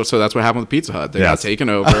 Yeah, that's what happened with Pizza Hut. They got taken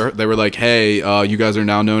over. They were like, hey, you guys are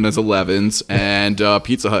now known as 11s, and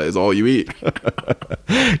Pizza Hut is all you eat.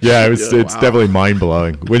 Yeah, it's definitely mind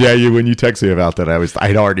blowing. When you texted me about that,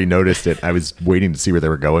 I'd already noticed it. I was waiting to see where they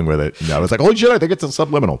were going with it. And I was like, holy shit, I think it's a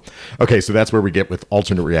subliminal. Okay, so that's where we get with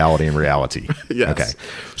alternate reality and reality. Yes. Okay.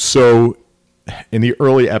 So in the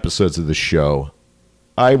early episodes of the show,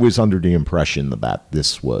 I was under the impression that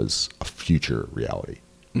this was a future reality.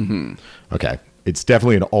 Mm-hmm. Okay. It's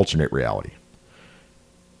definitely an alternate reality.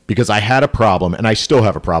 Because I had a problem, and I still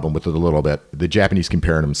have a problem with it a little bit, the Japanese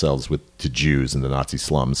comparing themselves to Jews in the Nazi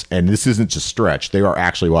slums. And this isn't just stretch. They are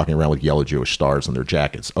actually walking around with yellow Jewish stars on their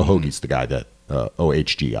jackets. Ohogi's the guy that,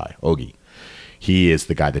 O-H-G-I, Ogi. He is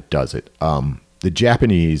the guy that does it. The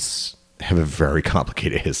Japanese have a very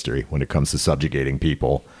complicated history when it comes to subjugating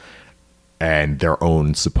people and their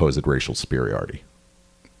own supposed racial superiority.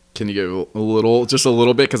 Can you give just a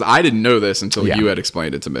little bit? Because I didn't know this until you had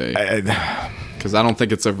explained it to me. Because I don't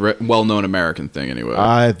think it's a well-known American thing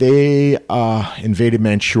anyway. They invaded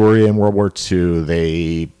Manchuria in World War II.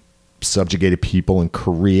 They subjugated people in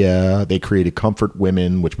Korea. They created comfort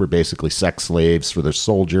women, which were basically sex slaves for their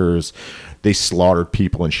soldiers. They slaughtered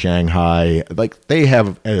people in Shanghai. Like, they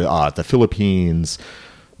have the Philippines.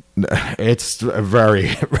 It's very,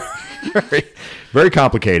 very, very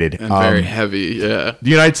complicated and very heavy. Yeah, the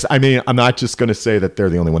United. I mean, I'm not just going to say that they're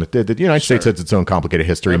the only one that did. The United States has its own complicated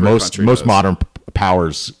history. Most modern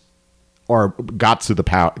powers got to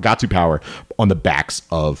power on the backs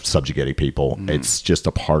of subjugating people. It's just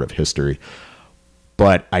a part of history.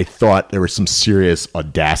 But I thought there was some serious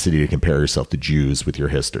audacity to compare yourself to Jews with your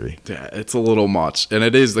history. Yeah, it's a little much. And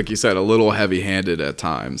it is, like you said, a little heavy-handed at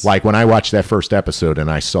times. Like when I watched that first episode and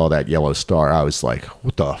I saw that yellow star, I was like,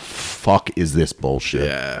 what the fuck is this bullshit?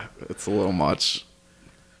 Yeah, it's a little much.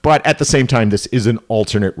 But at the same time, this is an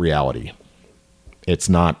alternate reality. It's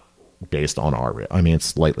not based on I mean, it's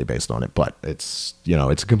slightly based on it, but it's,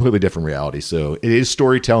 it's a completely different reality. So it is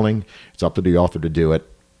storytelling. It's up to the author to do it.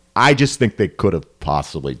 I just think they could have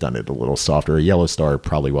possibly done it a little softer. A yellow star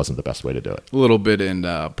probably wasn't the best way to do it. A little bit in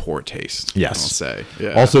poor taste, yes. I'll say.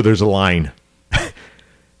 Yeah. Also, there's a line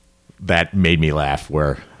that made me laugh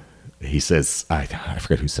where he says, I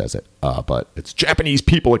forget who says it, but it's Japanese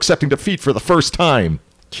people accepting defeat for the first time.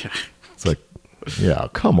 Yeah. It's like, yeah,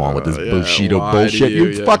 come on with this Bushido why bullshit. do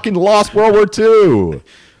You fucking lost World War II.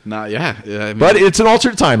 Yeah. I mean, but it's an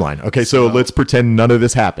alternate timeline. Okay, so let's pretend none of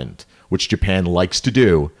this happened, which Japan likes to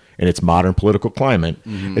do in its modern political climate,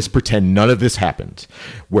 is pretend none of this happened,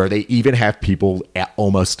 where they even have people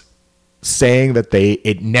almost saying that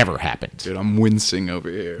it never happened. Dude, I'm wincing over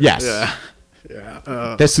here. Yes.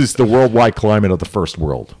 Yeah. This is the worldwide climate of the first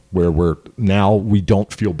world, where we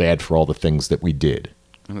don't feel bad for all the things that we did.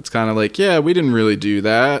 And it's kind of like, yeah, we didn't really do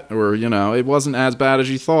that, or, it wasn't as bad as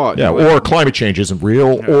you thought. Yeah, or climate change isn't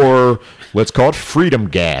real, or let's call it freedom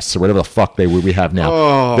gas, or whatever the fuck we have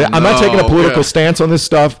now. I'm not taking a political stance on this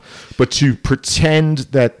stuff, but to pretend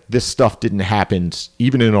that this stuff didn't happen,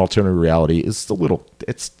 even in an alternative reality, is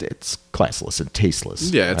it's classless and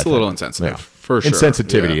tasteless. Yeah, it's a little insensitive, for sure.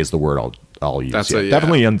 Insensitivity is the word I'll use. That's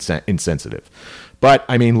definitely insensitive. But,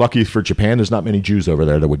 I mean, lucky for Japan, there's not many Jews over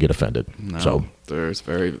there that would get offended. No, so there's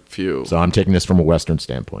very few. So I'm taking this from a Western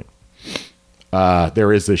standpoint.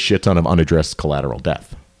 There is a shit ton of unaddressed collateral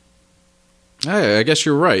death. Hey, I guess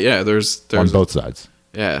you're right. Yeah, there's on both sides.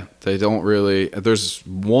 Yeah, they don't really. There's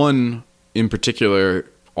one in particular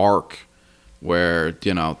arc where,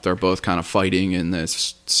 they're both kind of fighting in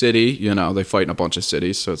this city. They fight in a bunch of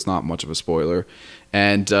cities, so it's not much of a spoiler.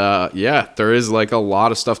 And there is like a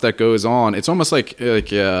lot of stuff that goes on. It's almost like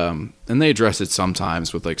and they address it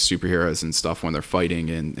sometimes with like superheroes and stuff when they're fighting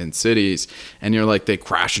in cities. And you're like, they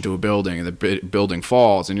crash into a building and the building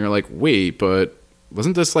falls, and you're like, wait, but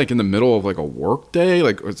wasn't this like in the middle of like a work day?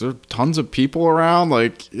 Like, was there tons of people around?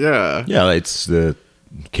 Like, yeah, it's the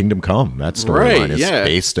Kingdom Come. That storyline is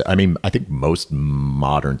based. I mean, I think most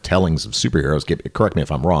modern tellings of superheroes, correct me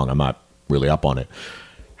if I'm wrong, I'm not really up on it,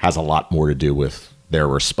 has a lot more to do with their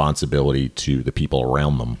responsibility to the people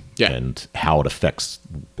around them and how it affects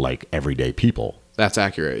like everyday people. That's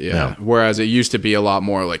accurate, yeah. Whereas it used to be a lot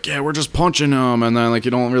more like, we're just punching them, and then like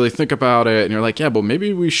you don't really think about it, and you're like, but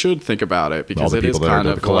maybe we should think about it because it is kind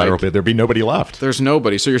of collateral. Like, there'd be nobody left. There's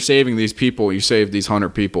nobody, so you're saving these people. You saved these 100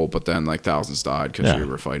 people, but then like thousands died because you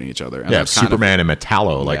were fighting each other. And that's Superman and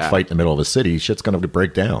Metallo fight in the middle of a city. Shit's gonna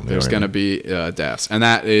break down. There's gonna be deaths, and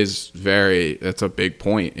that's a big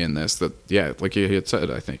point in this. That like you had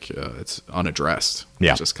said, I think it's unaddressed.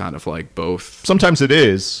 Yeah, it's just kind of like both. Sometimes it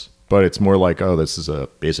is. But it's more like, this is a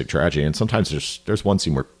basic tragedy. And sometimes there's one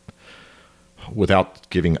scene where, without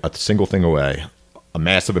giving a single thing away, a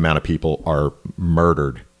massive amount of people are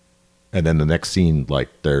murdered. And then the next scene, like,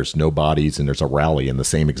 there's no bodies and there's a rally in the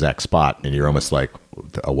same exact spot. And you're almost like,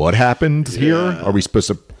 what happened here? Are we supposed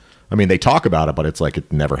to... I mean, they talk about it, but it's like it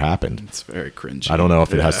never happened. It's very cringy. I don't know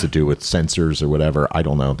if it has to do with censors or whatever. I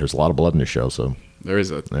don't know. There's a lot of blood in the show, so... There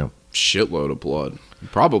is a shitload of blood.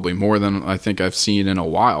 Probably more than I think I've seen in a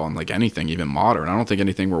while, and like anything, even modern. I don't think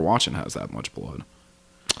anything we're watching has that much blood.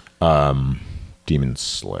 Demon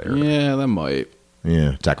Slayer. Yeah, that might.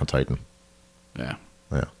 Yeah, Attack on Titan. Yeah.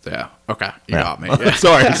 Yeah. Yeah. Okay. You got me. Yeah.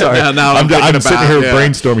 sorry. now I'm sitting here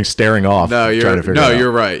brainstorming, staring off. No, trying to figure it out.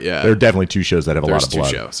 you're right. Yeah. There are definitely two shows that have a lot of blood.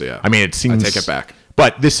 There's 2 shows. Yeah. I mean, it seems. I take it back.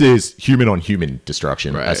 But this is human on human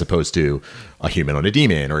destruction, Right. as opposed to a human on a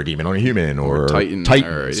demon, or a demon on a human, or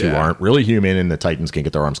Titans who aren't really human, and the Titans can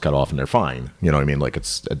get their arms cut off and they're fine. You know what I mean? Like,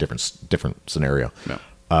 it's a different scenario.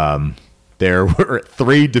 No. There were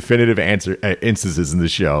 3 definitive instances in the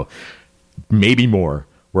show, maybe more,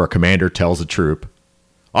 where a commander tells a troop,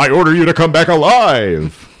 "I order you to come back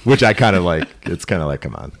alive," which I kind of like. It's kind of like,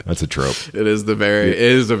 come on, that's a trope. It is a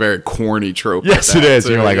very corny trope. Yes, it is.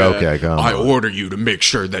 You're like, okay, come on. I order you to make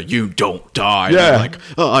sure that you don't die. Yeah. And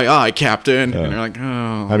you're like, aye, Captain. And you're like,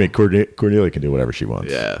 oh. I mean, Cornelia can do whatever she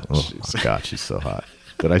wants. Yeah. Oh my God, she's so hot.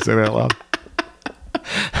 Did I say that out loud?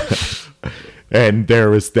 And there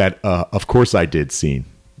was that, of course I did scene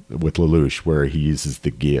with Lelouch where he uses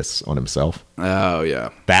the Geass on himself. Oh,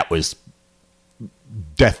 yeah. That was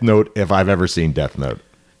Death Note if I've ever seen Death Note.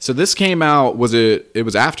 So this came out, it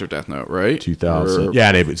was after Death Note, right? 2000.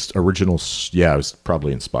 Yeah, it was original. Yeah, it was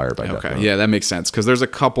probably inspired by Death Note. Okay, yeah, that makes sense. Because there's a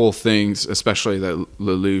couple things, especially that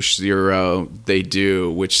Lelouch Zero, they do,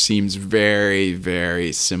 which seems very,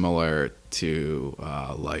 very similar to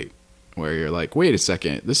Light. Where you're like, wait a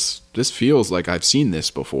second, this feels like I've seen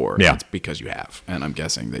this before. Yeah. It's because you have. And I'm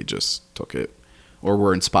guessing they just took it or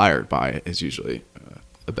were inspired by it is usually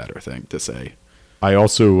a better thing to say. I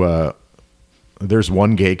also, there's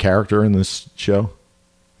one gay character in this show,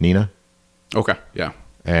 Nina. Okay, yeah.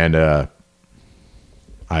 And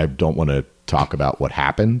I don't want to talk about what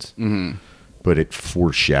happened, but it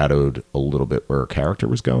foreshadowed a little bit where her character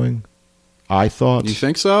was going, I thought. You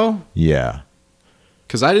think so? Yeah.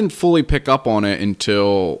 Because I didn't fully pick up on it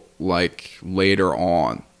until like later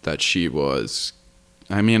on that she was.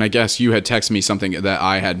 I mean, I guess you had texted me something that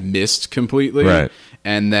I had missed completely. Right.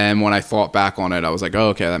 And then when I thought back on it, I was like, oh,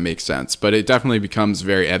 okay, that makes sense. But it definitely becomes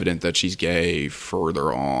very evident that she's gay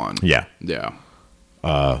further on. Yeah. Yeah.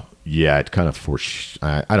 Yeah, it kind of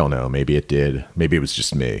I don't know. Maybe it did. Maybe it was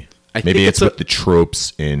just me. Maybe Maybe it's with the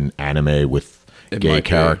tropes in anime with gay be.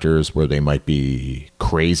 characters where they might be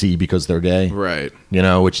crazy because they're gay. Right. You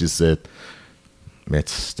know, which is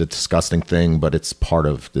it's a disgusting thing, but it's part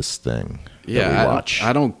of this thing that we watch.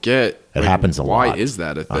 I don't get It happens a lot. Why is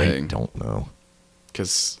that a thing? I don't know.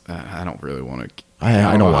 Because I don't really want to. I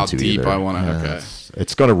don't know want how to deep either. I want to. Yeah, Okay.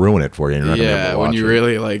 it's going to ruin it for you. You're not gonna be able to When watch you it.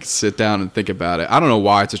 really like sit down and think about it. I don't know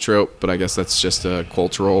why it's a trope, but I guess that's just a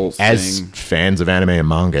cultural As thing. fans of anime and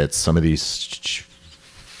manga, it's some of these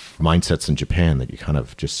mindsets in Japan that you kind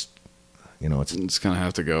of just, you know, it's gonna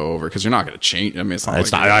have to go over because you're not gonna change. I mean, it's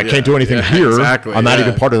not. I can't do anything here. Exactly. I'm not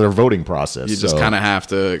even part of their voting process. You just kind of have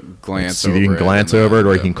to glance so over you can it. glance over it,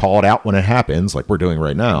 or you can call it out when it happens, like we're doing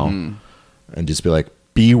right now, and just be like,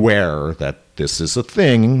 beware that this is a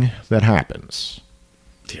thing that happens.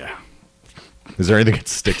 Yeah. Is there anything that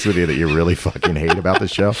sticks with you that you really fucking hate about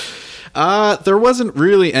this show? There wasn't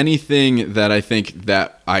really anything that I think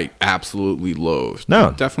that I absolutely loathed.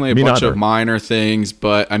 No, definitely a me bunch neither. of minor things,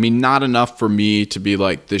 but I mean, not enough for me to be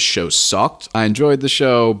like, this show sucked. I enjoyed the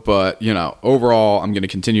show, but you know, overall, I'm going to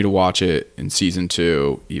continue to watch it in season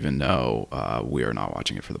 2, even though we are not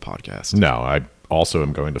watching it for the podcast. No, I also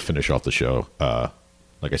am going to finish off the show.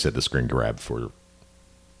 Like I said, the screen grab for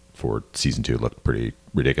season 2 looked pretty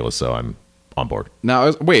ridiculous, so I'm on board.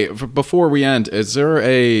 Now, wait, before we end, is there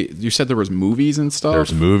you said there was movies and stuff?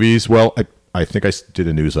 There's movies. Well, I think I did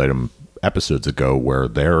a news item episodes ago where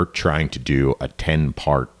they're trying to do a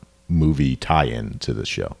 10-part movie tie-in to the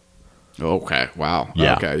show. Okay, wow.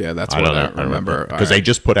 Yeah. Okay, yeah, that's what I remember. Because they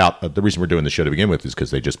just put out, the reason we're doing the show to begin with is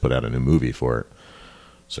because they just put out a new movie for it.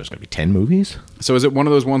 So there's going to be 10 movies? So is it one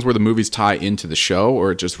of those ones where the movies tie into the show,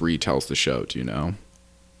 or it just retells the show? Do you know?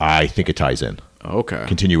 I think it ties in. Okay.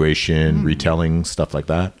 Continuation, retelling, stuff like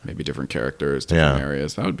that. Maybe different characters, different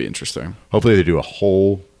areas. That would be interesting. Hopefully they do a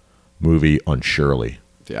whole movie on Shirley.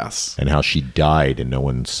 Yes. And how she died and no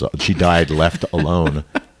one saw. She died left alone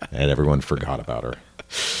and everyone forgot about her.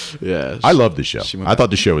 Yeah. I love the show. went I thought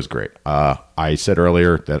the show was great. I said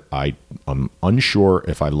earlier that I'm unsure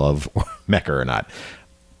if I love Mecha or not.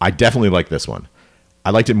 I definitely like this one. I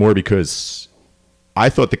liked it more because I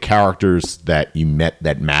thought the characters that you met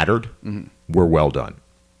that mattered were well done.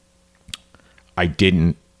 I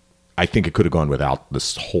didn't I think it could have gone without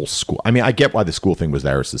this whole school. I mean, I get why the school thing was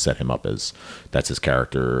there, is to set him up as that's his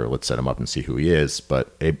character. Let's set him up and see who he is.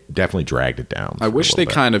 But it definitely dragged it down. I wish they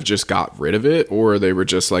kind of just got rid of it, or they were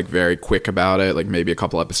just like very quick about it, like maybe a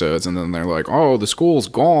couple episodes, and then they're like, "Oh, the school's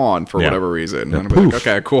gone for whatever reason." And I'm like,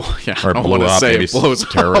 "Okay, cool." Yeah, or I don't want to say it blows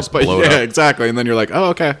up, but yeah, up. exactly. And then you're like, "Oh,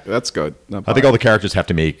 okay, that's good." I think all the characters have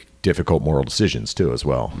to make difficult moral decisions too, as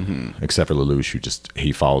well. Except for Lelouch, who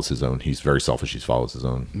he follows his own. He's very selfish. He follows his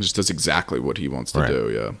own. He just does exactly what he wants to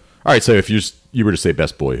do. Yeah. All right. So if you were to say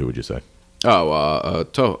best boy, who would you say?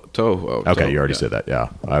 Toho. Okay, you already said that. Yeah,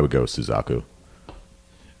 I would go Suzaku.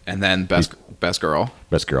 And then best girl.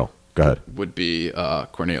 Best girl. Go ahead. Would be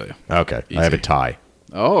Cornelia. Okay, Easy. I have a tie.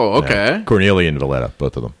 Oh, okay. Yeah. Cornelia and Valletta,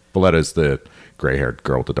 both of them. Valletta's the gray-haired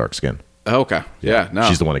girl with the dark skin. Okay. Yeah. No.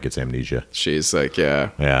 She's the one that gets amnesia. She's like,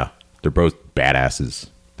 yeah. Yeah. They're both badasses.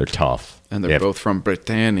 They're tough. And they're both from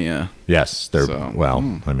Britannia. Yes. They're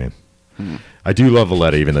I mean, I do love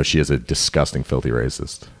Valletta, even though she is a disgusting, filthy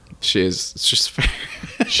racist. It's just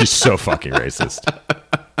she's so fucking racist.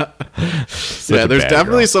 Yeah, there's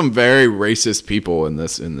definitely some very racist people in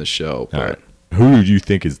this show. But right. Who do you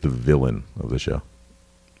think is the villain of the show?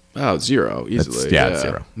 Oh, Zero, easily. It's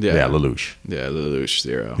Zero. Yeah, Lelouch. Yeah, Lelouch,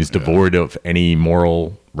 Zero. He's devoid of any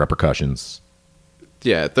moral repercussions.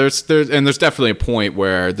 Yeah, there's definitely a point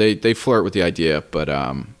where they flirt with the idea, but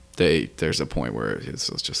there's a point where it's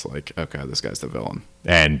just like, okay, this guy's the villain.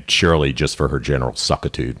 And Shirley, just for her general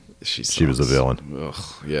suckitude, she was the villain. Ugh,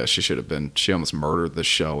 yeah, she should have been. She almost murdered the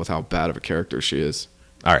show with how bad of a character she is.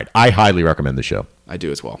 All right, I highly recommend the show. I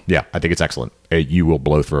do as well. Yeah, I think it's excellent. You will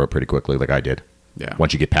blow through it pretty quickly, like I did. Yeah.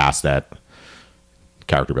 Once you get past that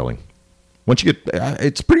character building. Once you get,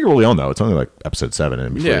 it's pretty early on though. It's only like episode 7,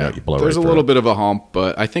 and before you blow. There's a little bit of a hump,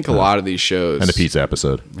 but I think a lot of these shows and the pizza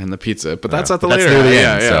episode but that's at the later. Near the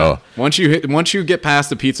end. So once you get past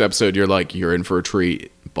the pizza episode, you're in for a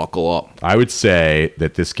treat. Buckle up. I would say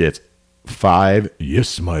that this gets 5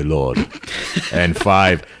 yes my lord and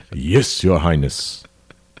 5 yes your highness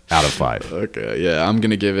out of 5. Okay, yeah, I'm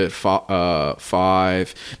gonna give it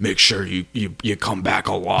 5. Make sure you come back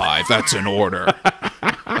alive. That's an order.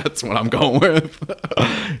 That's what I'm going with.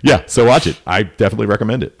 Yeah, so watch it. I definitely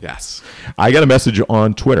recommend it. Yes. I got a message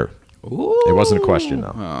on Twitter. Ooh. It wasn't a question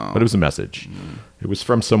though, but it was a message. It was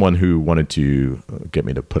from someone who wanted to get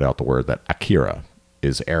me to put out the word that Akira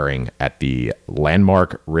is airing at the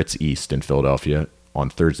Landmark Ritz East in Philadelphia on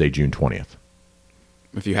Thursday, June 20th.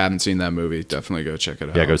 If you haven't seen that movie, definitely go check it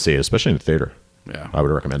out. Yeah, go see it, especially in the theater. Yeah. I would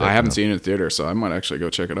recommend it. I haven't seen it in the theater, so I might actually go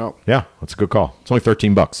check it out. Yeah, that's a good call. It's only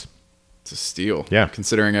 $13. It's a steal. Yeah.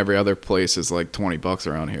 Considering every other place is like $20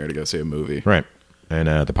 around here to go see a movie. Right.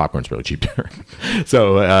 And the popcorn's really cheap there.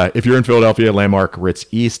 So if you're in Philadelphia, Landmark Ritz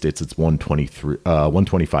East, it's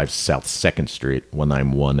 125 South 2nd Street,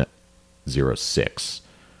 19106.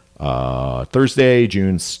 Thursday,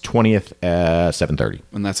 June 20th at 7:30.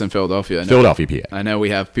 And that's in Philadelphia. Philadelphia, PA. I know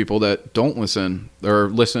we have people that don't listen or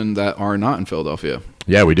listen that are not in Philadelphia.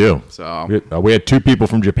 Yeah, we do. So we had 2 people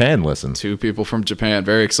from Japan listen. 2 people from Japan.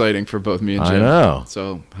 Very exciting for both me and Jim. I know.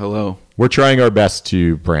 So hello. We're trying our best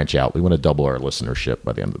to branch out. We want to double our listenership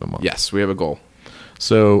by the end of the month. Yes, we have a goal.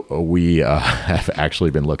 So we have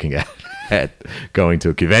actually been looking at going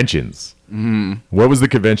to conventions. What was the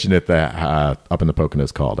convention at the up in the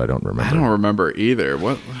Poconos called? I don't remember. I don't remember either.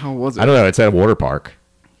 How was it? I don't know. It's at a water park.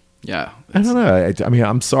 Yeah. I don't know. I mean,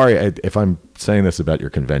 I'm sorry if I'm saying this about your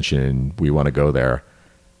convention and we want to go there.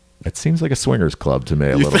 It seems like a swingers club to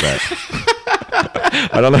me a little bit.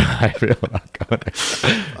 I don't know how I feel about going there.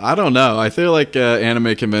 I don't know. I feel like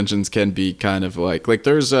anime conventions can be kind of like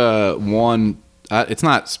there's one. It's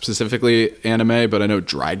not specifically anime, but I know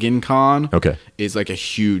Dragon Con is like a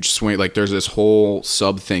huge swing. Like there's this whole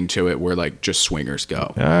sub thing to it where like just swingers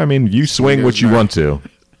go. I mean, you swing what you want to.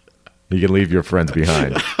 You can leave your friends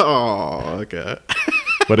behind. Oh, okay.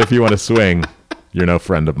 But if you want to swing, you're no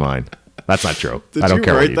friend of mine. That's not true. Did I don't you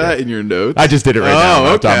care write that in your notes? I just did it right now.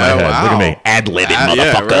 Oh, Off the top of my head. Wow. Look at me. Ad-libbing,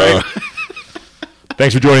 motherfucker. Yeah, right.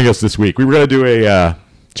 Thanks for joining us this week. We were going to do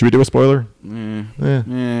should we do a spoiler?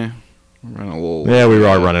 Yeah. We're running a little. Yeah, we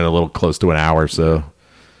are running a little close to an hour, so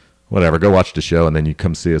whatever. Go watch the show, and then you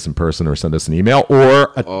come see us in person or send us an email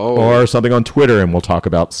or something on Twitter, and we'll talk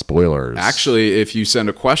about spoilers. Actually, if you send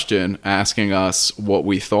a question asking us what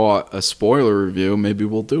we thought a spoiler review, maybe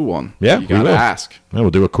we'll do one. Yeah, you gotta ask. Yeah,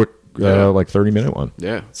 we'll do a quick, like 30-minute one.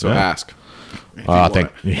 Yeah, so ask.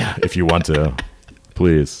 If you want to,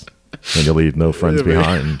 please. And you'll leave no friends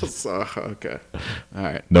behind. Okay. All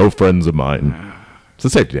right. No friends of mine.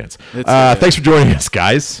 It's a safety dance. It's thanks for joining us,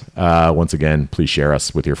 guys. Once again, please share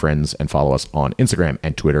us with your friends and follow us on Instagram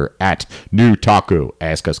and Twitter at Newtaku.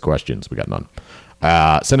 Ask us questions. We got none.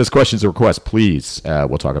 Send us questions or requests, please.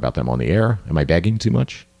 We'll talk about them on the air. Am I begging too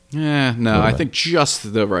much? Yeah, no, I think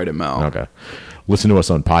just the right amount. Okay. Listen to us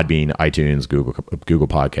on Podbean, iTunes, Google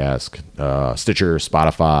Podcast, Stitcher,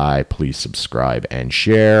 Spotify. Please subscribe and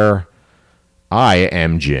share. I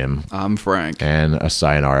am Jim. I'm Frank. And a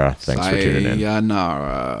sayonara. Thanks for tuning in.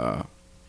 Sayonara.